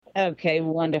Okay,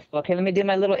 wonderful. Okay, let me do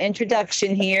my little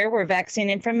introduction here. We're Vaccine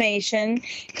Information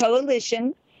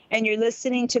Coalition, and you're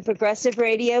listening to Progressive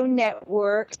Radio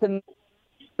Network, the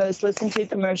most listened to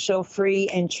commercial free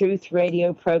and truth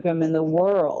radio program in the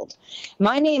world.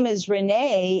 My name is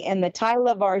Renee, and the title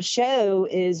of our show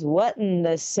is What in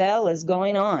the Cell is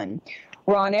Going On?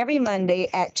 We're on every Monday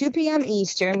at 2 p.m.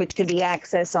 Eastern, which can be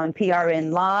accessed on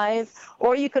PRN Live,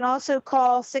 or you can also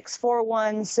call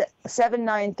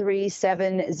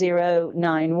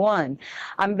 641-793-7091.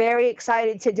 I'm very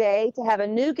excited today to have a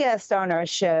new guest on our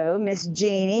show, Miss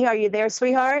Jeannie. Are you there,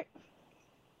 sweetheart?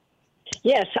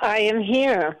 Yes, I am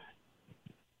here.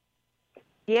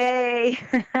 Yay.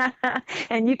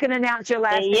 And you can announce your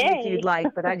last name if you'd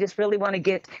like, but I just really want to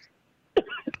get...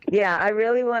 Yeah, I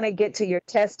really want to get to your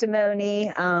testimony.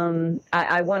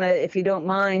 I want to, if you don't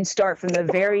mind, start from the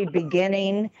very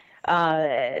beginning,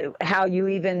 how you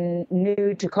even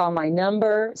knew to call my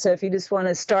number. So if you just want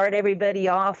to start everybody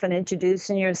off and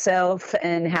introducing yourself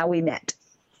and how we met.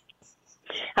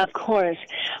 Of course.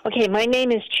 Okay, my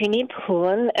name is Jeannie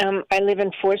Poulin. I live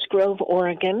in Forest Grove,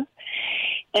 Oregon.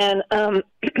 And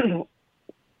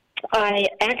I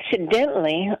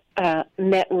accidentally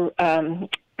met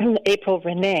April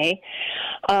Renee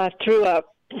through a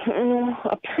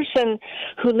person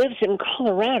who lives in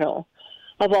Colorado,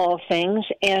 of all things,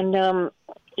 and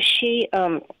she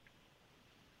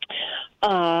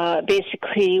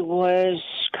basically was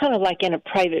kind of like in a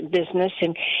private business,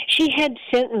 and she had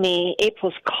sent me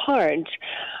April's cards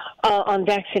on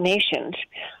vaccinations.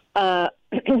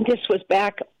 This was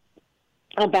back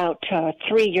about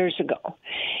 3 years ago,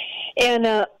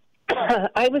 and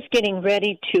I was getting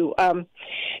ready to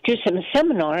do some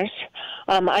seminars.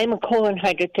 I'm a colon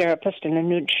hydrotherapist and a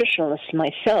nutritionist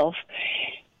myself,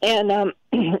 and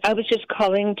I was just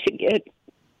calling to get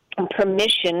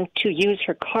permission to use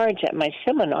her cards at my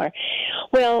seminar.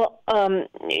 Well,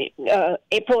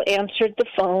 April answered the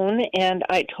phone, and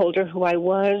I told her who I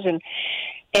was,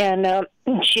 and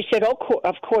she said, "Oh,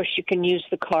 of course you can use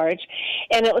the cards."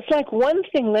 And it was like one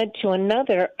thing led to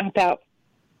another about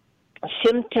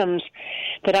symptoms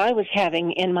that I was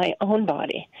having in my own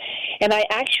body. And I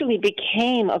actually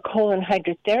became a colon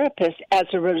hydrotherapist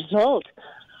as a result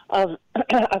of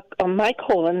my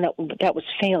colon that was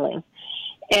failing.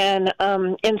 And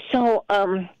so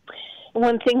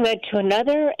one thing led to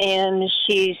another, and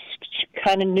she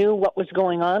kind of knew what was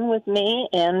going on with me,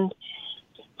 and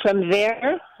from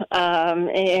there,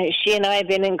 she and I have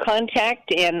been in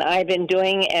contact, and I've been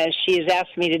doing as she has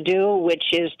asked me to do,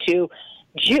 which is to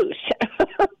juice.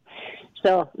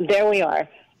 So there we are.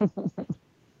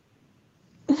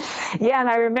 Yeah, and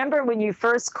I remember when you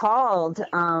first called,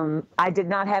 I did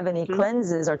not have any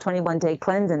cleanses or 21-day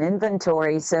cleanse in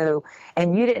inventory, so,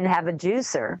 and you didn't have a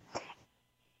juicer.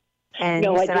 And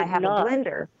no, you said, I have not. a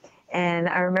blender. And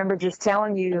I remember just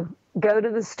telling you, go to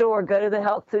the store, go to the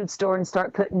health food store and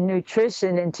start putting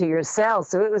nutrition into your cells.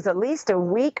 So it was at least a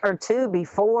week or two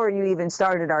before you even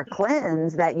started our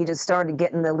cleanse that you just started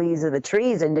getting the leaves of the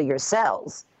trees into your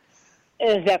cells.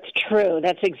 That's true.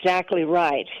 That's exactly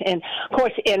right. And of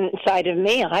course, inside of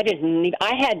me, I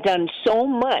had done so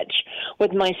much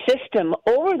with my system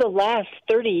over the last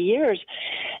 30 years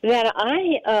that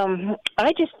I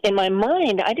just, in my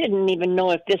mind, I didn't even know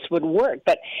if this would work.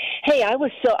 But hey, I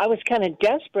was kind of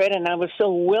desperate, and I was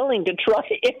so willing to try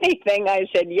anything. I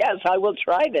said, yes, I will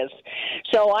try this.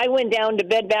 So I went down to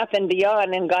Bed Bath &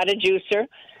 Beyond and got a juicer,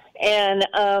 and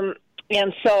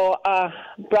so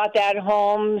brought that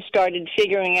home, started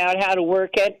figuring out how to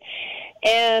work it.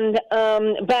 And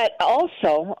but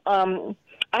also,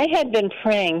 I had been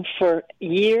praying for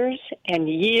years and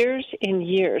years and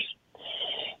years.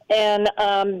 And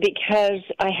because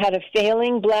I had a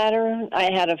failing bladder,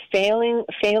 I had a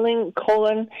failing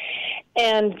colon,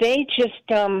 and they just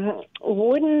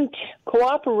wouldn't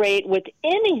cooperate with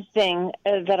anything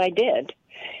that I did.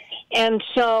 And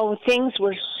so things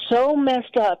were so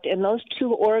messed up in those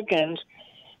two organs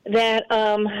that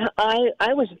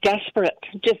I was desperate,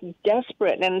 just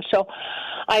desperate. And so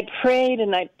I prayed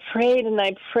and I prayed and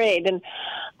I prayed. And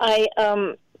I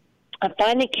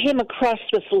finally came across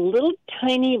this little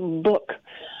tiny book.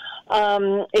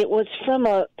 It was from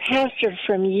a pastor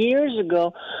from years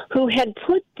ago who had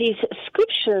put these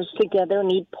scriptures together,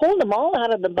 and he pulled them all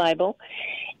out of the Bible,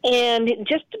 and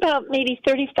just about maybe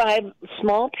 35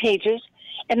 small pages,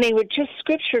 and they were just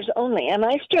scriptures only. And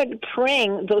I started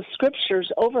praying those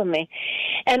scriptures over me.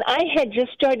 And I had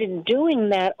just started doing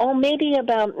that, maybe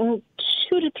about 2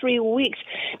 to 3 weeks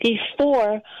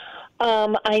before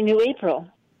I knew April.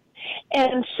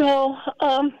 And so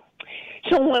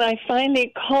when I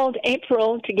finally called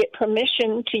April to get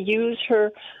permission to use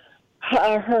her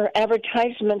her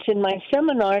advertisements in my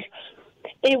seminars,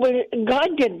 it was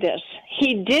God did this.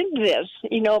 He did this,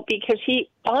 because He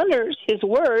honors His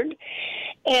word,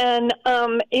 and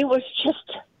it was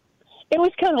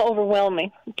kind of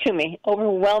overwhelming to me,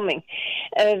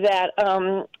 that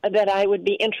I would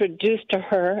be introduced to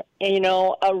her,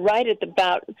 right at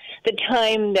about the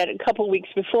time that a couple weeks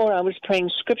before I was praying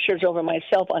scriptures over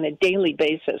myself on a daily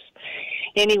basis.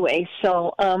 Anyway,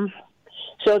 so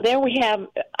there we have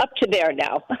up to there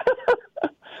now.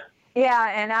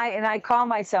 Yeah, and I call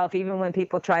myself, even when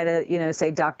people try to, say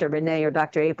Dr. Renee or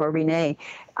Dr. April Renee,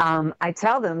 I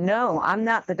tell them, no, I'm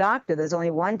not the doctor. There's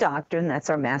only one doctor, and that's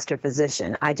our master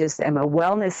physician. I just am a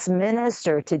wellness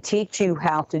minister to teach you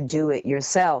how to do it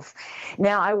yourself.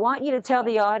 Now, I want you to tell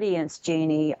the audience,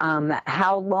 Jeannie,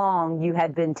 how long you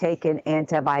had been taking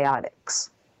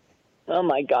antibiotics. Oh,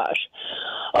 my gosh.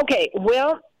 Okay,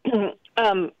 well,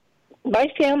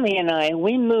 my family and I,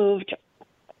 we moved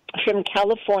from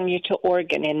California to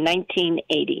Oregon in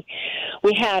 1980.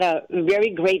 We had a very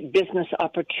great business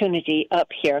opportunity up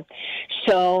here.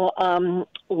 So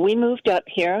we moved up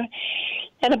here,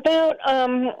 and about,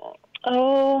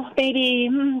 maybe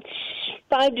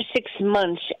 5 to 6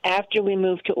 months after we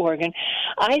moved to Oregon,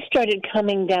 I started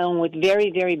coming down with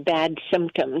very, very bad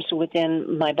symptoms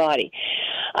within my body.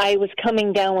 I was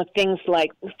coming down with things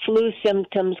like flu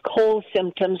symptoms, cold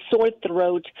symptoms, sore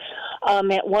throat.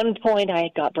 At one point, I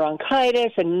got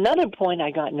bronchitis. Another point,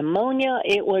 I got pneumonia.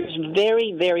 It was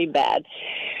very, very bad.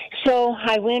 So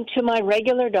I went to my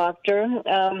regular doctor,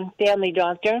 family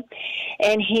doctor,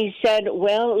 and he said,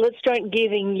 well, let's start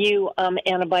giving you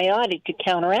antibiotic to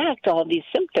counteract all these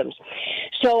symptoms.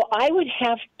 So I was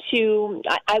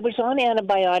on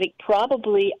antibiotic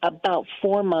probably about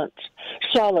 4 months,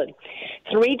 solid.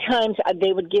 3 times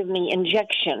they would give me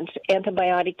injections,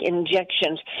 antibiotic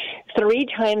injections, 3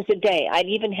 times a day. I'd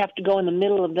even have to go in the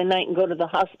middle of the night and go to the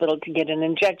hospital to get an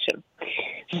injection.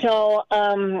 So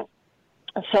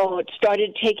it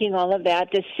started taking all of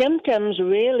that. The symptoms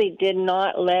really did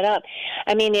not let up.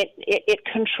 I mean, it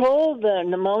controlled the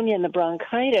pneumonia and the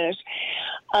bronchitis,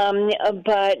 but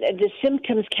the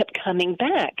symptoms kept coming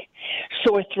back.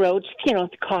 Sore throats,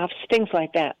 coughs, things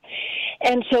like that.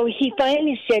 And so he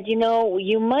finally said,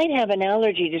 you might have an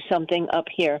allergy to something up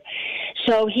here.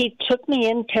 So he took me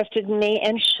in, tested me,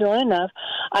 and sure enough,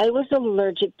 I was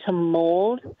allergic to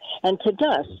mold and to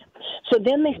dust. So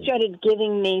then they started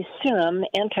giving me serum,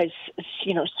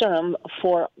 serum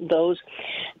for those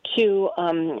for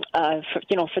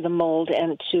the mold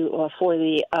and for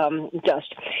the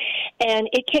dust. And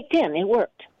it kicked in. It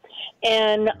worked.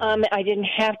 And I didn't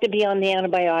have to be on the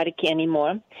antibiotic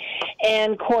anymore.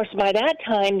 And, of course, by that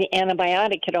time, the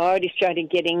antibiotic had already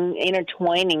started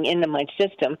intertwining into my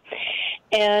system.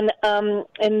 And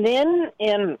then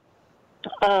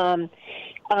I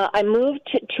moved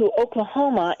to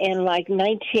Oklahoma in,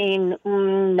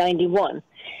 1991.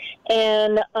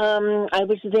 And I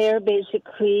was there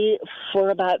basically for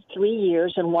about 3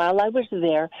 years. And while I was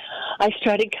there, I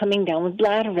started coming down with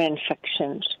bladder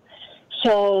infections.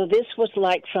 So this was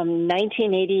from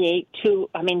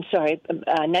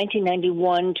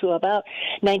 1991 to about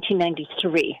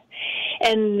 1993.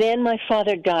 And then my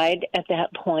father died at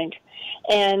that point,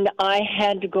 and I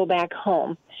had to go back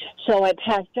home. So I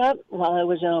packed up while I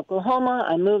was in Oklahoma.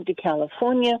 I moved to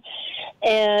California,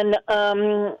 and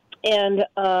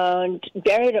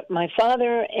buried my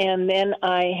father, and then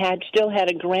I still had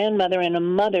a grandmother and a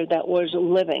mother that was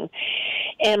living.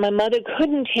 And my mother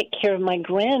couldn't take care of my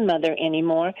grandmother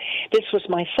anymore. This was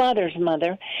my father's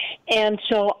mother. And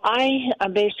so I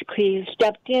basically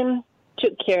stepped in,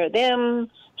 took care of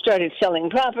them, started selling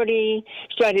property,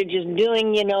 started just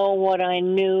doing, what I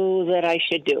knew that I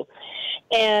should do.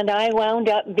 And I wound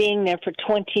up being there for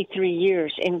 23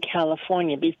 years in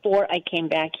California before I came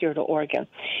back here to Oregon.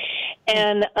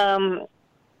 And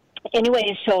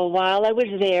anyway, so while I was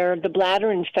there, the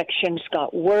bladder infections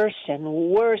got worse and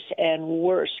worse and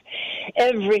worse.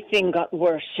 Everything got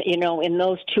worse, in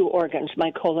those 2 organs,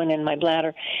 my colon and my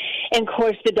bladder. And, of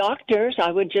course, the doctors,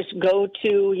 I would just go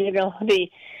to, the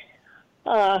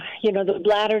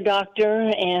bladder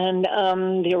doctor and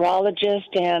the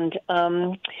urologist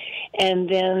and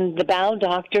then the bowel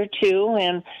doctor too,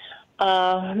 and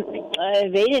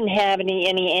they didn't have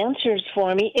any answers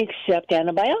for me except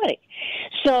antibiotic.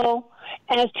 So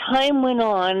as time went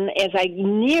on, as I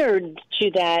neared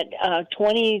to that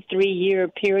 23-year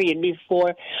period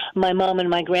before my mom and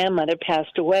my grandmother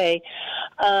passed away,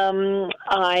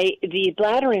 the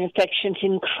bladder infections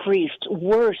increased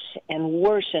worse and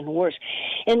worse and worse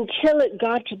until it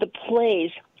got to the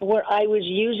place where I was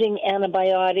using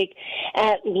antibiotic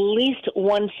at least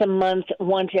once a month,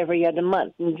 once every other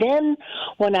month. And then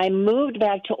when I moved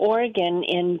back to Oregon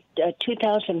in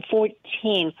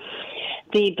 2014,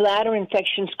 the bladder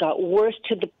infections got worse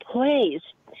to the place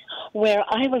where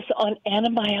I was on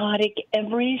antibiotic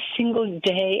every single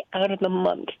day out of the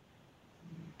month.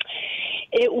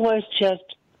 It was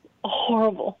just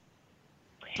horrible.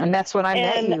 And that's when I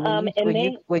met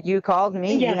you. When you called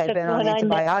me, yes, you had been on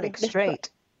antibiotics straight.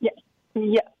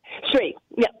 Yeah, straight.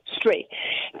 Yeah, straight.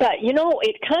 But,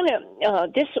 it kind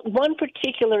of, this one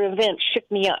particular event shook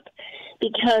me up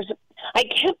because I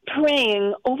kept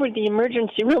praying over the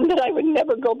emergency room that I would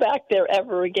never go back there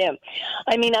ever again.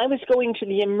 I mean, I was going to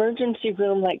the emergency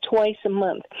room like twice a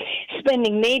month,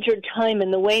 spending major time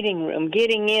in the waiting room,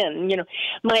 getting in.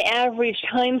 My average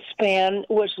time span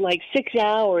was like 6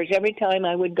 hours every time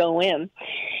I would go in.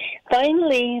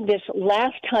 Finally, this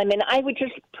last time, and I would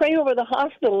just pray over the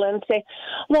hospital and say,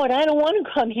 Lord, I don't want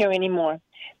to come here anymore.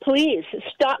 Please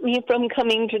stop me from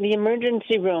coming to the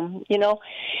emergency room,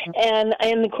 And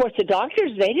of course, the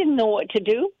doctors, they didn't know what to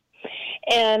do.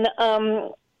 And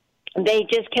they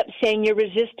just kept saying, you're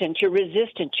resistant to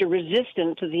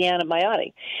the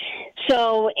antibiotic.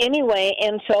 So anyway,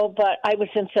 but I was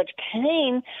in such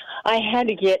pain, I had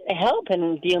to get help,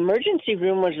 and the emergency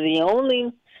room was the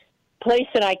only place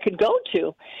that I could go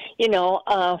to,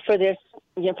 for this,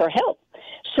 for help.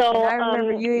 So and I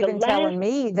remember you even telling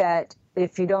me that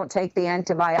if you don't take the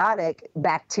antibiotic,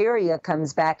 bacteria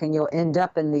comes back and you'll end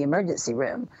up in the emergency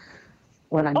room.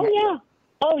 When I met you.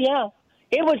 Oh yeah.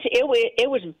 It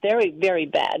was very, very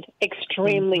bad,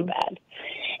 extremely bad.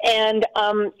 And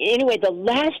anyway, the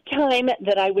last time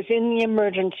that I was in the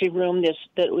emergency room, this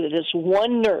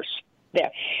one nurse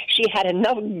there, she had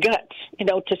enough guts,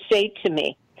 to say to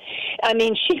me, I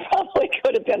mean, she probably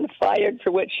could have been fired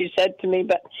for what she said to me,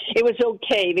 but it was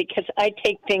okay because I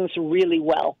take things really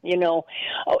well,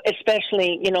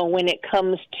 especially, when it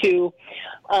comes to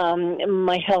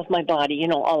my health, my body,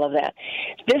 all of that.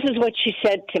 This is what she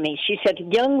said to me. She said,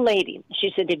 young lady,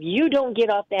 she said, if you don't get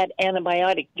off that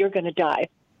antibiotic, you're going to die.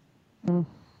 Mm.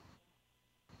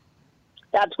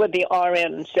 That's what the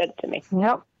RN said to me.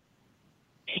 Yep.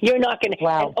 You're not going to.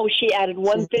 Wow. And, she added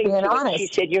one thing to honest. it. She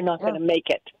said, you're not going to make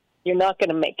it. You're not going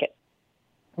to make it.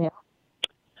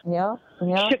 Yeah.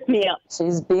 Shook me up.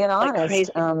 She's being honest.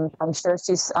 Like I'm sure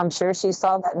she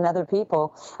saw that in other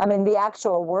people. I mean, the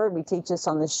actual word we teach this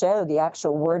on the show, the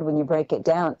actual word when you break it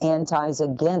down, anti is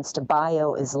against,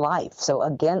 bio is life. So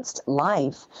against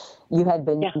life, you had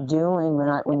been doing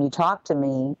when you talked to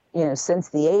me, since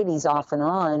the 80s off and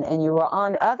on, and you were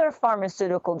on other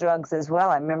pharmaceutical drugs as well.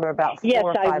 I remember about 4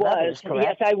 or 5 others, correct?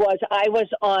 Yes, I was. I was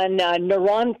on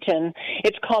Neurontin.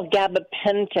 It's called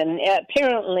gabapentin.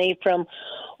 Apparently, from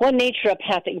one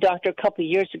naturopathic doctor a couple of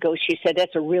years ago, she said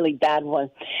that's a really bad one.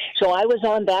 So I was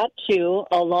on that too,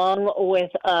 along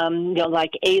with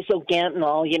like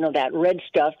azogantanol, that red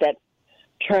stuff that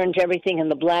turns everything in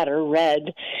the bladder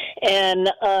red,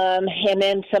 and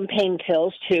then some pain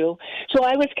pills too. So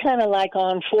I was kind of like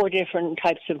on 4 different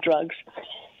types of drugs.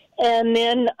 And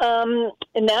then,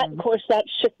 and that, of course, that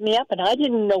shook me up, and I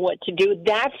didn't know what to do.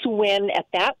 That's when, at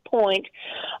that point,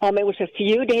 it was a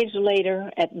few days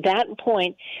later, at that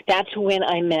point, that's when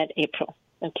I met April.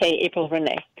 Okay, April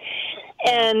Renee.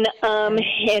 And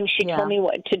she told me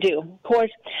what to do. Of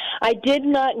course, I did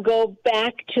not go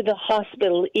back to the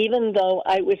hospital, even though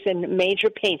I was in major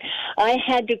pain. I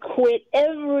had to quit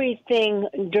everything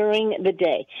during the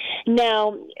day.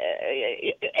 Now,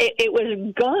 it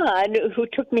was God who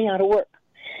took me out of work.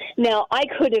 Now, I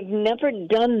could have never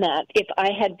done that if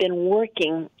I had been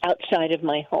working outside of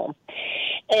my home.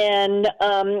 And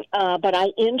but I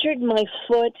injured my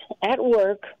foot at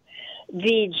work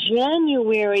the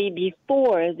January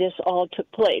before this all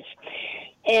took place.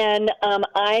 And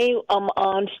I am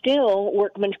on still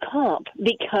workman's comp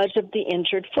because of the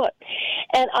injured foot.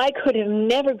 And I could have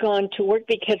never gone to work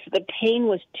because the pain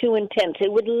was too intense. It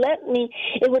would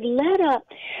let up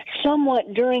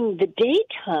somewhat during the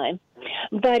daytime,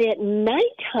 but at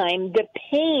nighttime, the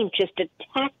pain just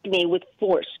attacked me with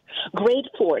force, great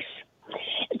force,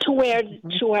 to where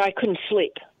I couldn't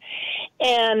sleep.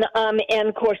 And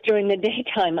of course, during the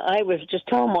daytime, I was just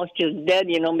almost just dead,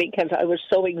 because I was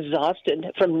so exhausted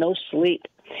from no sleep.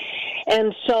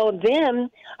 And so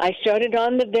then I started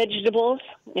on the vegetables,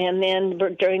 and then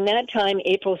during that time,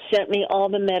 April sent me all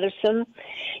the medicine.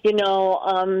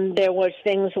 There was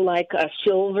things like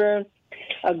silver,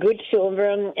 a good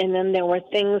silver, and then there were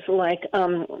things like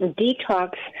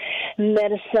detox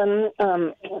medicine,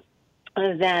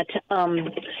 that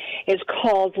is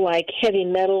called like heavy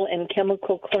metal and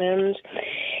chemical cleanse,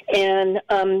 and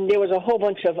there was a whole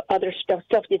bunch of other stuff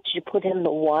that you put in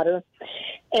the water,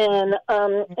 and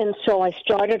so I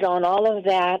started on all of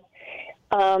that.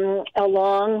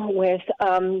 Along with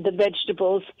the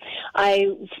vegetables, I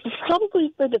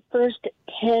probably for the first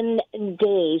 10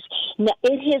 days, now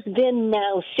it has been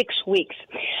now 6 weeks,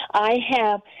 I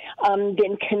have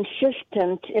been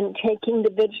consistent in taking the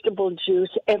vegetable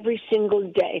juice every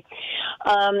single day.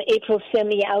 April sent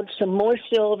me out some more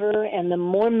silver and the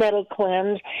more metal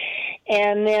cleanse,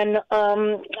 and then,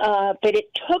 but it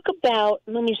took about,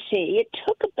 it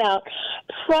took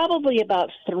probably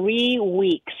about 3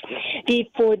 weeks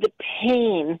before the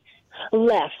pain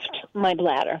left my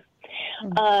bladder.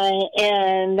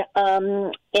 And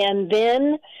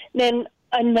then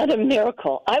another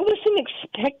miracle. I wasn't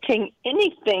expecting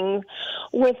anything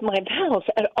with my bowels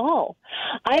at all.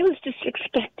 I was just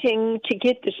expecting to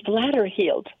get this bladder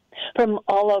healed from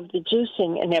all of the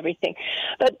juicing and everything.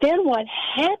 But then what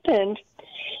happened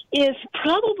is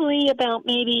probably about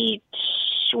maybe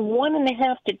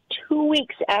 1.5 to 2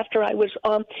 weeks after I was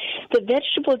on the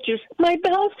vegetable juice, my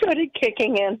bowels started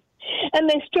kicking in. And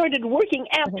they started working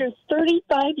after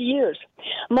 35 years.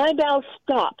 My bowels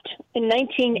stopped in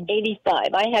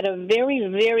 1985. I had a very,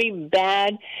 very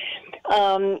bad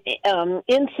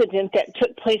incident that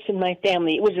took place in my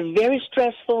family. It was very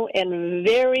stressful and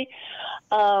very,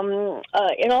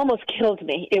 it almost killed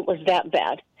me. It was that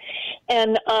bad.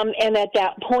 And at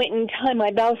that point in time,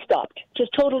 my bowels stopped,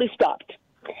 just totally stopped.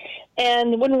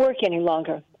 And it wouldn't work any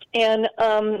longer. And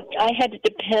I had to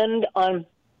depend on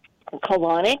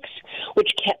colonics,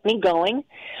 which kept me going,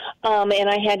 and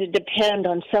I had to depend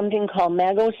on something called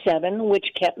Mago 7,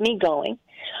 which kept me going,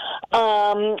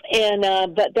 but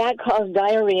that caused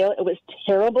diarrhea. It was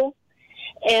terrible,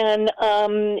 and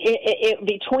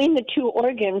between the two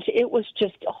organs, it was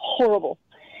just horrible.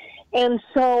 And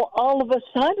so all of a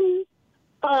sudden,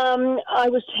 I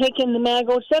was taking the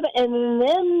Mago 7, and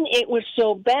then it was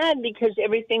so bad because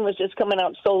everything was just coming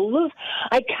out so loose.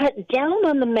 I cut down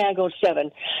on the Mago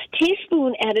 7,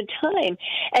 teaspoon at a time,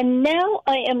 and now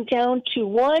I am down to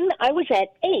one. I was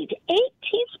at 8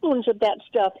 teaspoons of that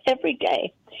stuff every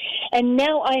day. And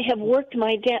now I have worked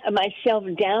myself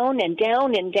down and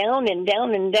down and down and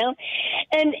down and down,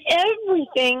 and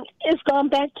everything has gone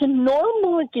back to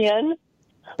normal again.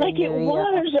 Like it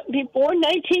was before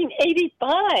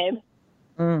 1985.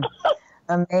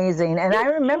 Amazing. And I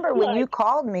remember when you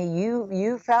called me,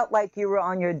 you felt like you were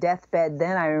on your deathbed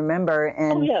then, I remember.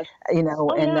 And,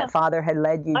 that Father had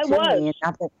led you to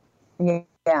me.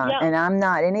 And I'm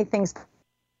not anything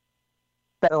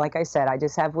but like I said, I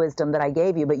just have wisdom that I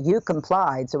gave you, but you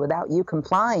complied. So without you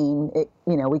complying,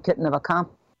 we couldn't have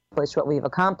accomplished what we've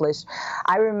accomplished.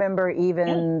 I remember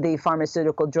even the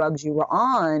pharmaceutical drugs you were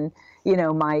on.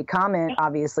 My comment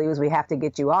obviously was we have to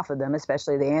get you off of them,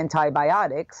 especially the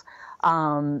antibiotics,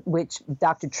 which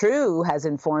Dr. True has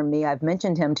informed me. I've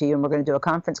mentioned him to you, and we're going to do a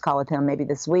conference call with him maybe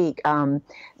this week,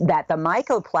 that the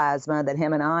mycoplasma that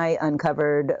him and I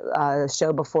uncovered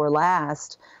show before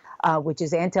last, which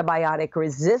is antibiotic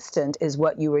resistant, is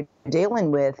what you were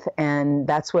dealing with. And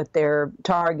that's what they're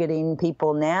targeting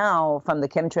people now from the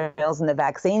chemtrails and the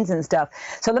vaccines and stuff.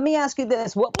 So let me ask you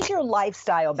this. What was your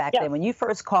lifestyle back then when you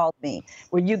first called me?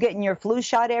 Were you getting your flu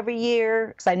shot every year?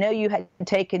 Because I know you had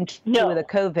taken two of the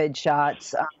COVID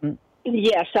shots.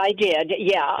 Yes, I did.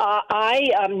 Yeah,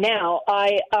 I've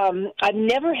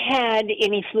never had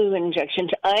any flu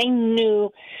injections. I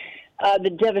knew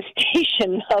the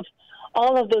devastation of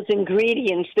all of those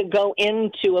ingredients that go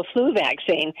into a flu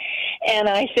vaccine. And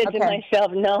I said to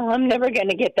myself, no, I'm never going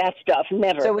to get that stuff,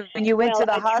 never. So when you went to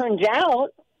the hospital,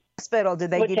 did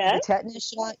they give you the tetanus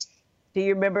shot? Do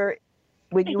you remember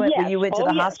when you went to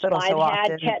the hospital so often?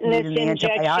 I've had tetanus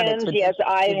injections.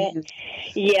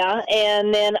 Yes,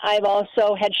 and then I've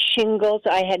also had shingles.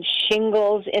 I had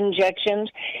shingles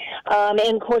injections. And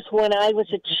of course, when I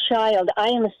was a child, I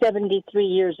am 73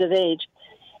 years of age.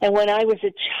 And when I was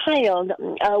a child,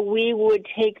 we would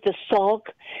take the Salk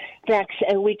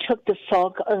vaccine. We took the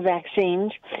Salk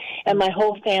vaccines, and my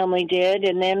whole family did.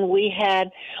 And then we had,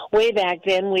 way back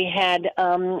then, we had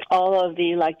all of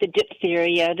the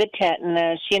diphtheria, the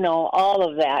tetanus, all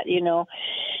of that,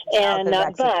 And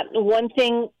but one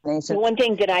thing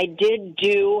that I did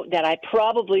do that I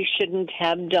probably shouldn't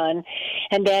have done,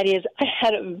 and that is I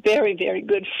had a very, very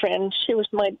good friend. She was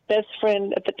my best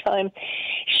friend at the time.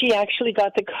 She actually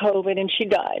got the COVID and she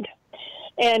died.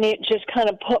 And it just kind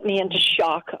of put me into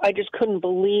shock. I just couldn't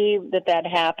believe that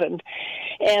happened.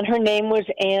 And her name was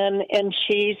Anne, and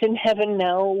she's in heaven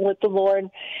now with the Lord.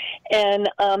 And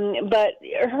but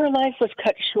her life was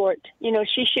cut short. You know,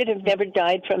 she should have never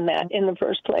died from that in the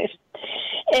first place.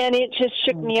 And it just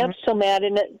shook me up so mad,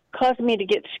 and it caused me to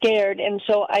get scared. And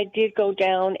so I did go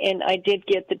down, and I did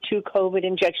get the 2 COVID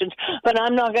injections, but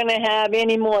I'm not going to have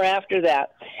any more after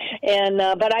that. And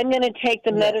but I'm going to take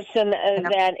the medicine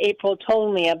that April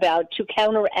told me about to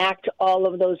counteract all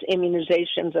of those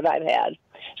immunizations that I've had.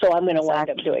 So I'm going to wind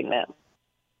up doing that.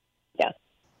 Yeah.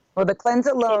 Well, the cleanse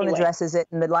alone addresses it,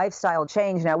 and the lifestyle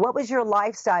change. Now, what was your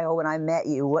lifestyle when I met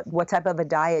you? What type of a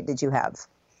diet did you have?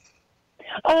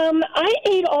 I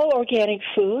ate all organic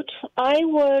food. I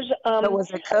was. But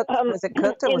was it cooked? Was it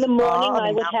cooked? In the morning,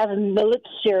 I would have millet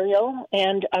cereal,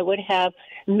 and I would have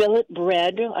millet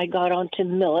bread. I got onto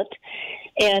millet,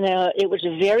 and it was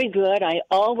very good. I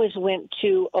always went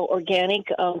to organic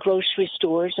grocery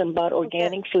stores and bought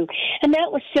organic food, and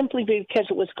that was simply because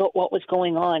it was what was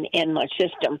going on in my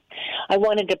system. I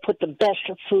wanted to put the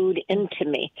best food into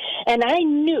me, and I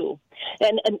knew.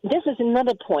 And this is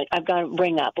another point I've got to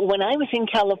bring up. When I was in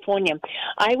California,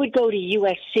 I would go to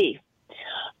USC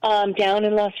down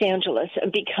in Los Angeles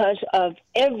because of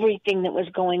everything that was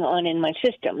going on in my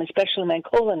system, especially my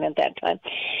colon at that time.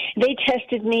 They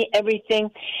tested me, everything,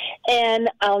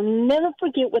 and I'll never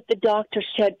forget what the doctor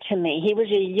said to me. He was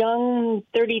a young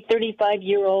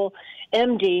 35-year-old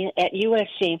MD at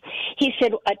USC. He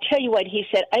said, I tell you what, he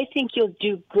said, I think you'll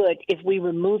do good if we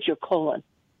remove your colon.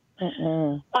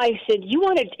 I said, you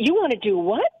want to do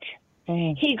what?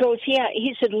 He goes, yeah.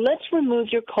 He said, let's remove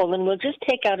your colon. We'll just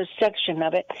take out a section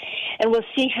of it, and we'll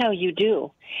see how you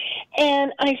do.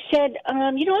 And I said,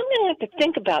 I'm going to have to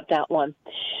think about that one.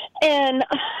 And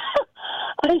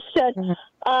I said, and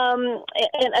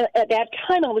at that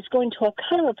time I was going to a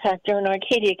chiropractor in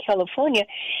Arcadia, California,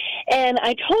 and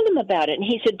I told him about it, and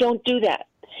he said, don't do that.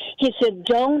 He said,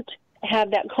 don't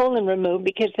have that colon removed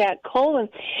because that colon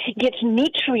gets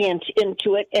nutrients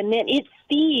into it, and then it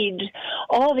feeds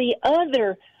all the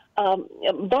other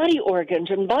body organs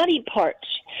and body parts.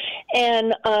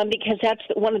 And because that's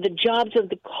one of the jobs of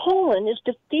the colon is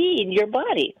to feed your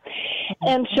body.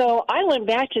 And so I went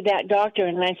back to that doctor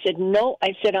and I said, no,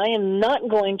 I am not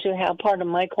going to have part of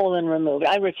my colon removed.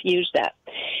 I refuse that.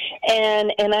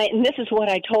 And this is what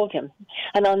I told him.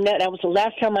 And that was the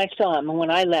last time I saw him when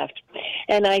I left.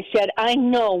 And I said, I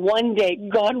know one day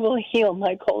God will heal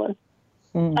my colon.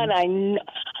 And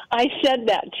I said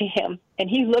that to him, and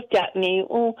he looked at me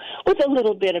with a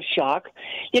little bit of shock,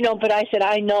 but I said,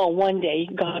 I know one day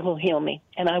God will heal me,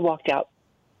 and I walked out.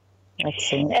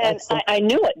 Excellent. And I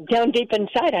knew it, down deep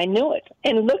inside, I knew it,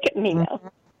 and look at me now.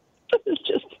 It's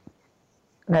just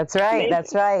That's right, amazing.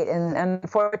 That's right, and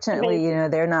unfortunately,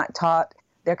 amazing. They're not taught.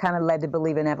 They're kind of led to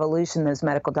believe in evolution, those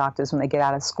medical doctors, when they get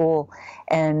out of school.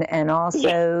 And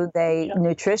also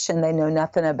nutrition they know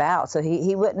nothing about. So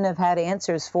he wouldn't have had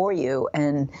answers for you.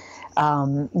 And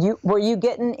were you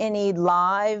getting any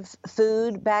live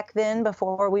food back then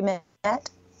before we met?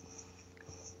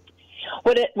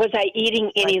 Was I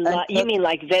eating any, you mean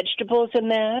like vegetables and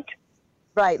that?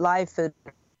 Right, live food.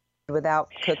 Without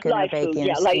cooking or baking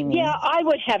or steaming. I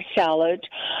would have salad.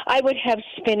 I would have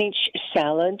spinach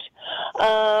salad.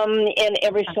 And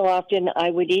every so often I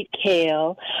would eat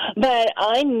kale. But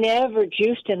I never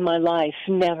juiced in my life.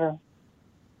 Never.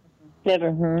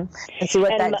 And see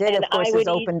what that did, of course, is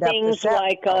opened up the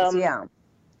cells.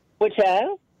 What's that?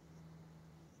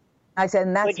 I said,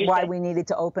 and that's why we needed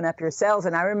to open up your cells.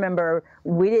 And I remember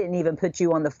we didn't even put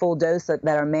you on the full dose that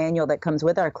our manual that comes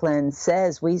with our cleanse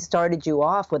says. We started you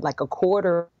off with like a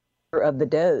quarter of the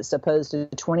dose, opposed to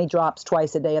 20 drops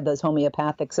twice a day of those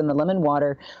homeopathics in the lemon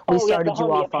water. We started you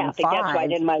off on 5. That's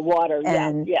right, in my water.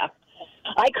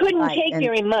 I couldn't take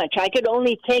very much. I could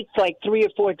only take like 3 or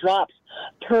 4 drops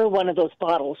per one of those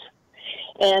bottles.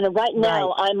 And right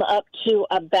now I'm up to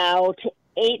about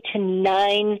 8 to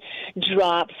 9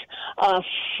 drops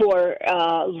for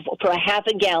a half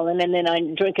a gallon, and then I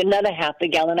drink another half a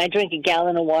gallon. I drink a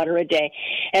gallon of water a day,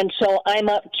 and so I'm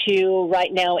up to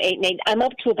right now 8 and 8. I'm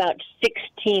up to about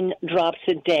 16 drops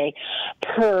a day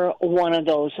per one of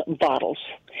those bottles.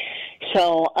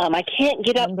 So I can't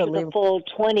get up to the full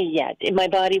 20 yet. My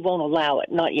body won't allow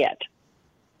it, not yet.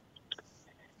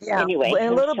 Yeah. Anyway,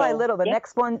 and little by little, the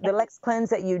next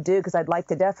cleanse that you do, because I'd like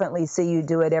to definitely see you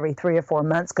do it every 3 or 4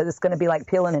 months, because it's going to be like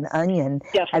peeling an onion.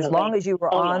 Definitely. As long as you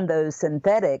were on those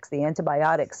synthetics, the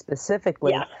antibiotics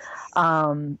specifically,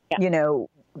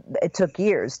 it took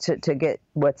years to get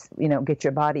get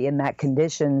your body in that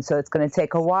condition. So it's going to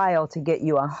take a while to get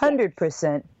you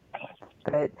 100%.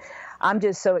 But I'm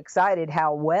just so excited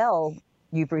how well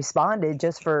you've responded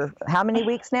just for how many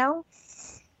weeks now?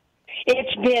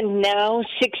 It's been now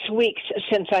 6 weeks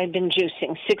since I've been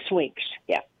juicing. 6 weeks,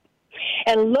 yeah.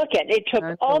 And look at it took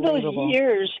all those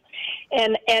years,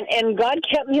 and God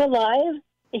kept me alive.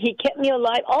 He kept me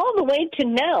alive all the way to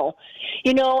now,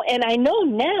 you know, and I know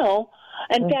now.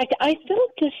 In fact, I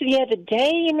felt this the other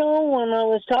day, you know, when I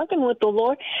was talking with the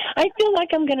Lord. I feel like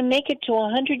I'm going to make it to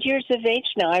 100 years of age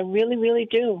now. I really, really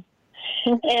do.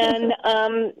 And,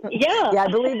 yeah. Yeah, I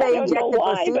believe they injected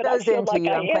placebos into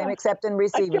you. I'm claim, accept, and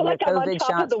receiving your COVID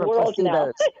shots for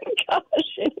placebos.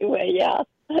 Gosh, anyway, yeah.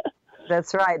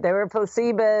 That's right. There were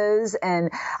placebos.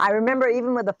 And I remember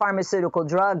even with the pharmaceutical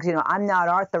drugs, you know, I'm not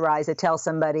authorized to tell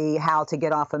somebody how to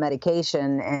get off a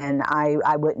medication. And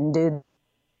I wouldn't do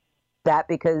that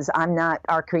because I'm not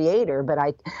our creator. But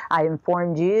I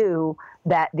informed you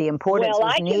that the importance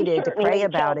was needed to pray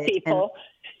about it. People,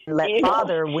 and let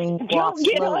Father wean off don't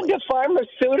get slowly. onto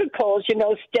pharmaceuticals, you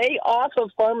know, stay off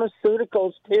of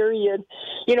pharmaceuticals, period.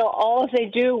 You know, all they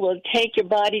do will take your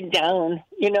body down,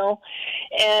 you know.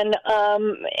 And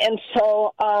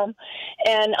so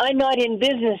and I'm not in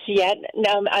business yet.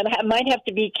 Now, I might have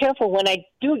to be careful when I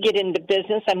do get into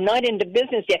business. I'm not into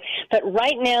business yet. But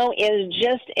right now is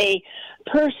just a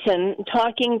person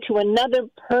talking to another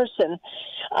person.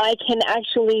 I can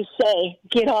actually say,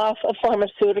 get off of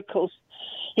pharmaceuticals.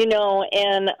 You know,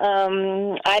 and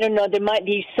I don't know, there might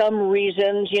be some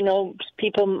reasons, you know,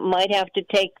 people might have to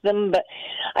take them, but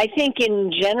I think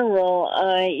in general,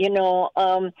 you know,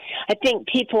 I think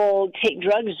people take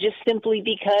drugs just simply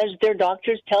because their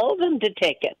doctors tell them to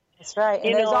take it. That's right.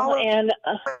 And there's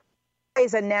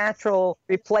always a natural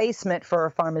replacement for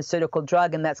a pharmaceutical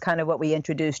drug, and that's kind of what we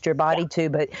introduced your body to.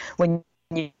 But when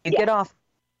you get off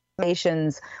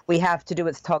we have to do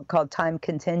what's called time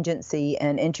contingency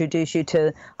and introduce you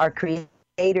to our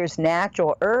creator's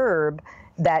natural herb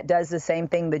that does the same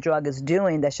thing the drug is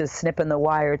doing. That's just snipping the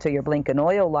wire to your blinking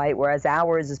oil light, whereas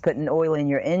ours is putting oil in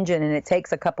your engine, and it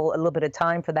takes a little bit of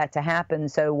time for that to happen.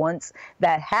 So once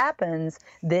that happens,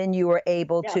 then you are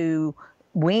able to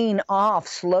wean off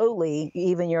slowly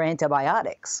even your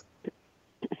antibiotics.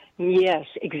 Yes,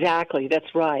 exactly.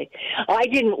 That's right. I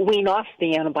didn't wean off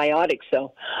the antibiotics,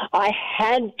 though. I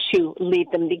had to leave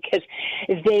them because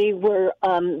they were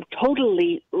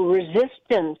totally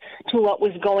resistant to what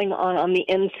was going on the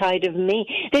inside of me.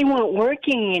 They weren't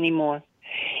working anymore.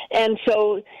 And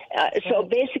so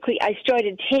basically I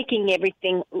started taking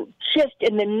everything just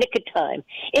in the nick of time.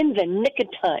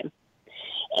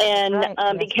 And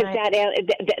because that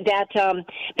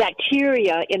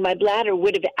bacteria in my bladder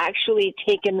would have actually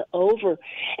taken over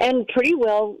and pretty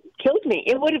well killed me.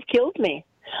 It would have killed me.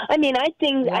 I mean, I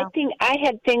think I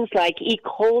had things like E.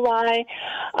 coli.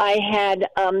 I had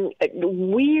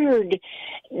weird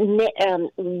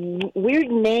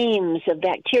names of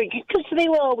bacteria because they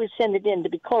would always send it in to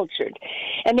be cultured,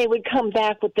 and they would come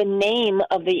back with the name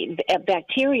of the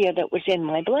bacteria that was in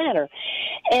my bladder,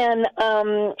 and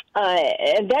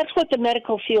that's what the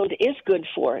medical field is good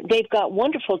for. They've got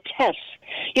wonderful tests.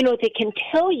 You know, they can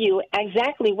tell you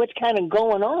exactly what's kind of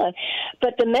going on,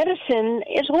 but the medicine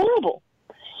is horrible.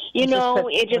 You know,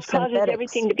 it just causes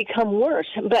everything to become worse.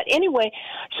 But anyway,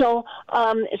 so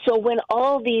when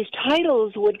all these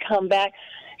titles would come back,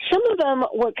 some of them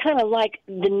were kind of like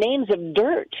the names of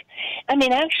dirt. I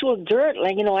mean, actual dirt,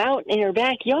 like, you know, out in your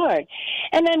backyard.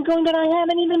 And I'm going, but I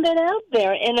haven't even been out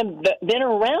there and been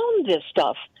around this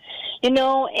stuff. You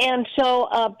know, and so,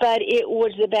 but it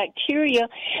was the bacteria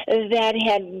that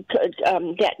had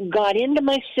that got into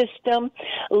my system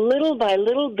little by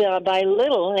little by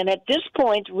little. And at this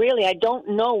point, really, I don't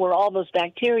know where all those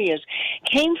bacteria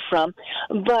came from.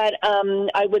 But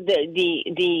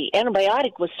the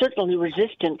antibiotic was certainly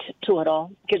resistant to it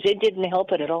all because it didn't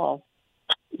help it at all,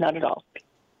 not at all.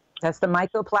 That's the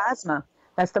mycoplasma.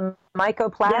 That's the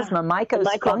mycoplasma. Yeah, Myco's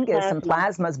fungus and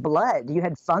plasma's blood. You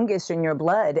had fungus in your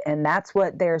blood, and that's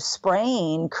what they're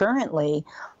spraying currently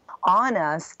on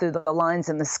us through the lines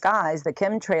in the skies, the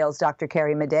chemtrails. Dr.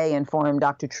 Carrie Madej informed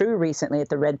Dr. True recently at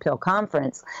the Red Pill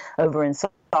Conference over in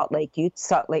Salt Lake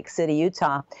City,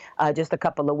 Utah, just a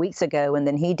couple of weeks ago. And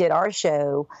then he did our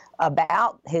show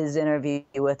about his interview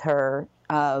with her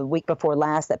week before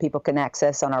last that people can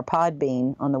access on our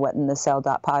Podbean, on the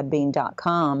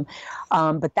whatinthecell.podbean.com.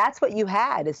 But that's what you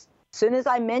had. As soon as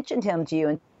I mentioned him to you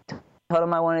and told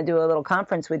him I want to do a little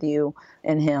conference with you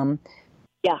and him,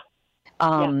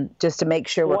 just to make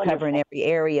sure we're covering every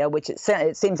area, which it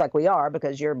seems like we are,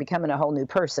 because you're becoming a whole new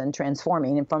person,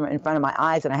 transforming in front of my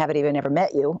eyes, and I haven't even ever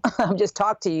met you. I've just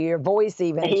talked to you, your voice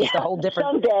even, it's just a whole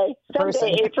different someday, person.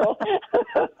 April.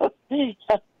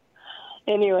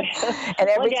 Anyway, and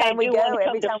every time we go,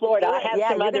 every to time Florida, we do I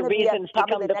have some other reasons to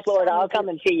come to Florida. I'll come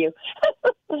and see you.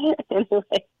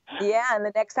 Anyway. Yeah, and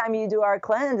the next time you do our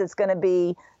cleanse, it's going to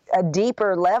be a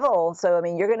deeper level. So, I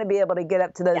mean, you're going to be able to get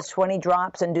up to those 20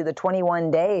 drops and do the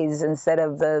 21 days instead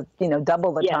of the,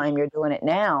 double the time you're doing it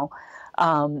now.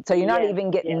 So you're not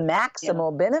even getting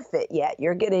maximal benefit yet.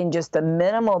 You're getting just a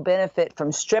minimal benefit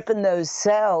from stripping those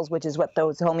cells, which is what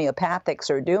those homeopathics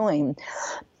are doing,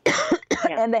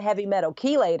 and the heavy metal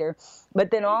chelator.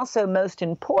 But then also, most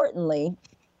importantly,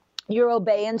 you're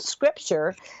obeying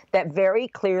scripture that very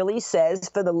clearly says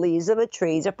for the leaves of the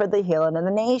trees are for the healing of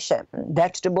the nation.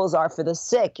 Vegetables are for the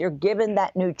sick. You're giving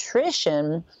that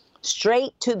nutrition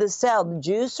straight to the cell. The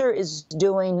juicer is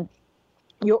doing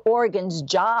your organ's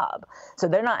job. So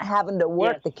they're not having to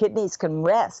work. Yes. The kidneys can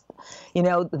rest.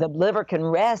 The liver can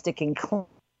rest. It can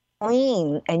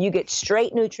clean, and you get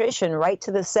straight nutrition right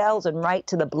to the cells and right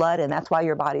to the blood, and that's why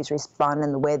your body's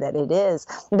responding the way that it is.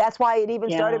 That's why it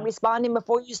even started responding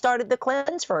before you started the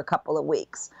cleanse for a couple of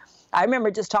weeks. I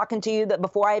remember just talking to you that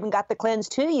before I even got the cleanse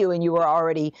to you, and you were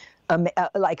already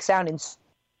sounding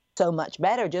so much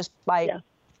better just by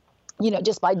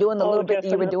just by doing the little bit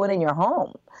that you were doing in your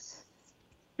home.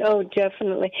 Oh,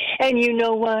 definitely. And you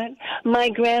know what? My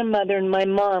grandmother and my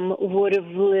mom would have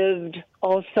lived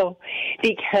also,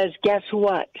 because guess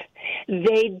what?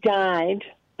 They died,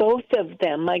 both of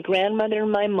them, my grandmother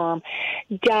and my mom,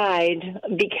 died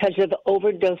because of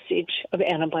overdosage of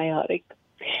antibiotic.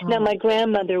 Now, my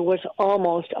grandmother was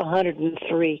almost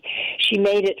 103. She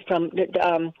made it from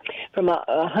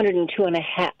 102 and a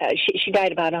half. She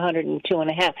died about 102 and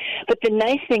a half. But the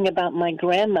nice thing about my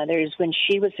grandmother is when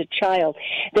she was a child,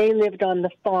 they lived on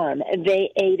the farm. They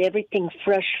ate everything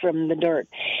fresh from the dirt.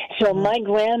 So my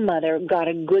grandmother got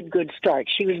a good start.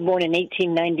 She was born in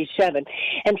 1897.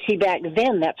 And see, back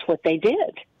then, that's what they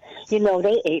did.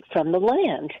 They ate from the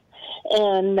land.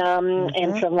 And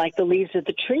from like the leaves of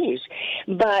the trees.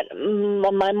 But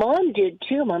my mom did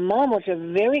too. My mom was a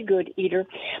very good eater,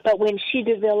 but when she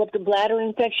developed bladder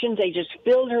infections, they just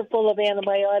filled her full of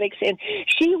antibiotics, and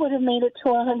she would have made it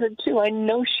to 102. I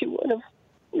know she would have,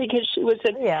 because she was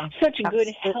in such good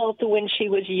health when she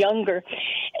was younger.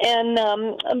 And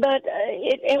but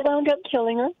it wound up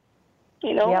killing her.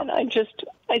 And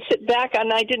I sit back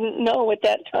and I didn't know at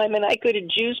that time, and I could have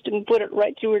juiced and put it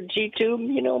right through her G-tube,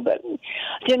 but I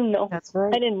didn't know. That's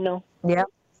right. I didn't know. Yeah.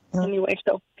 Anyway,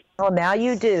 so. Well, now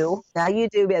you do. Now you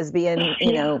do, as being,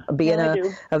 being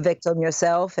a victim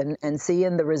yourself and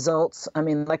seeing the results. I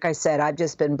mean, like I said, I've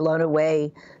just been blown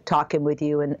away talking with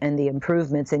you and the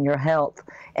improvements in your health.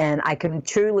 And I can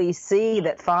truly see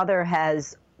that Father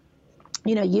has,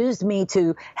 used me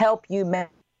to help you make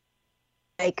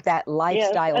that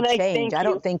lifestyle change. I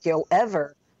don't think you'll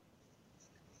ever.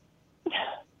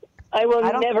 I will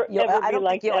never ever be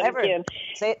like that again.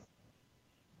 Say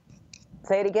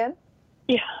it again.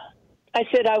 Yeah, I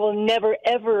said I will never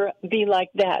ever be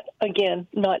like that again.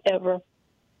 Not ever.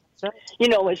 That's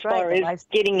right. As far as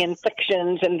getting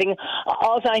infections and things.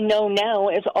 All I know now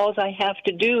is all I have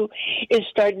to do is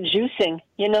start juicing.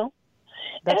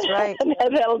 That's right.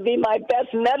 That'll be my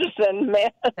best medicine,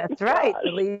 man. That's right.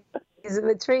 Leaves of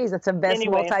the trees. That's the best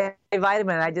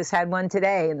multivitamin. I just had one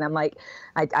today, and I'm like,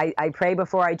 I pray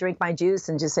before I drink my juice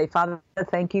and just say, Father,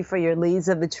 thank you for your leaves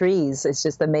of the trees. It's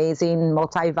just amazing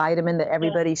multivitamin that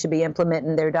everybody should be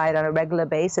implementing in their diet on a regular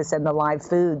basis, and the live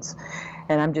foods.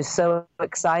 And I'm just so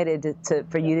excited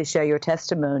for you to share your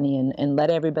testimony and let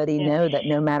everybody know that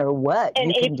no matter what,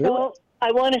 you can do it.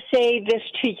 I want to say this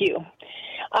to you.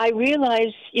 I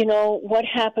realize, what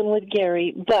happened with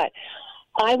Gary, but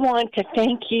I want to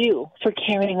thank you for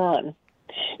carrying on,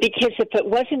 because if it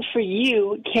wasn't for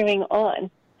you carrying on,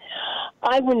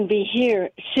 I wouldn't be here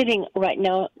sitting right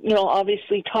now,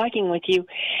 obviously talking with you,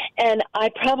 and I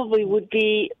probably would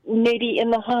be maybe in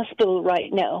the hospital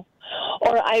right now,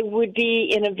 or I would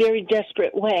be in a very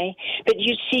desperate way. But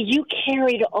you see, you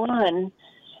carried on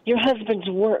your husband's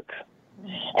work.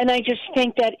 And I just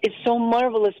think that is so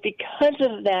marvelous. Because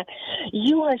of that,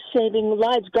 you are saving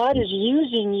lives. God is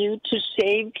using you to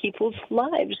save people's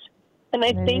lives. And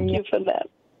I thank you for that.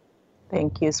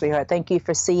 Thank you, sweetheart. Thank you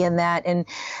for seeing that. And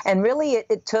really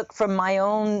it took from my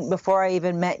own, before I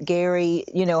even met Gary,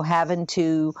 having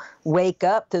to wake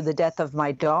up to the death of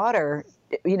my daughter,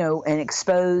 and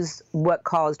expose what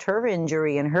caused her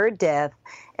injury and her death,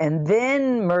 and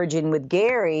then merging with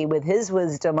Gary with his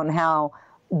wisdom on how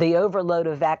the overload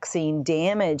of vaccine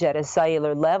damage at a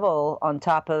cellular level on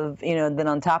top of, then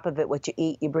on top of it, what you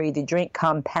eat, you breathe, you drink,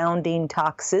 compounding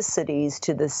toxicities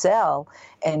to the cell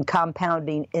and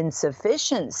compounding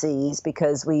insufficiencies,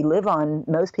 because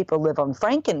most people live on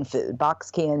Frankenfood,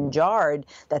 box can jarred,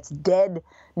 that's dead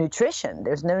nutrition.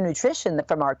 There's no nutrition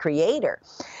from our creator.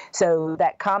 So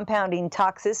that compounding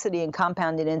toxicity and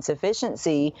compounding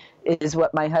insufficiency is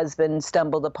what my husband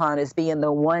stumbled upon as being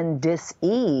the one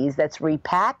dis-ease that's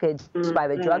repackaged by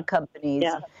the drug companies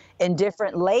in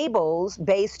different labels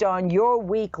based on your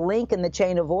weak link in the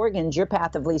chain of organs, your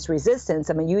path of least resistance.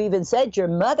 I mean, you even said your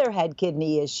mother had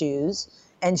kidney issues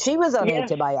and she was on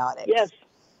antibiotics.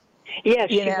 Yes,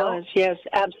 she was. Yes,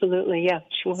 absolutely. Yeah,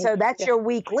 she was. So that's your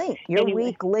weak link. Your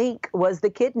weak link was the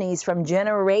kidneys from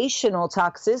generational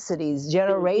toxicities,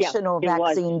 generational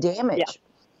vaccine damage. Yeah.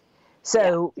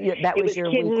 So that was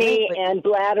your kidney weak link, and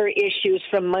bladder issues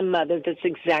from my mother. That's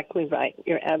exactly right.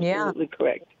 You're absolutely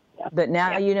correct. Yeah. But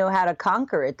now you know how to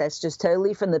conquer it. That's just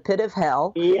totally from the pit of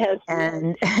hell. Yes.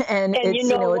 And it's, you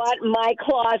know what? My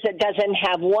closet doesn't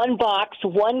have one box,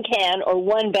 one can, or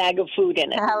one bag of food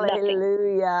in it.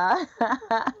 Hallelujah.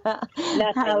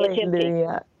 Nothing.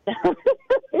 Hallelujah.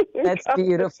 That's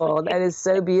beautiful. That is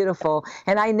so beautiful.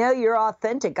 And I know you're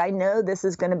authentic. I know this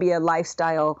is going to be a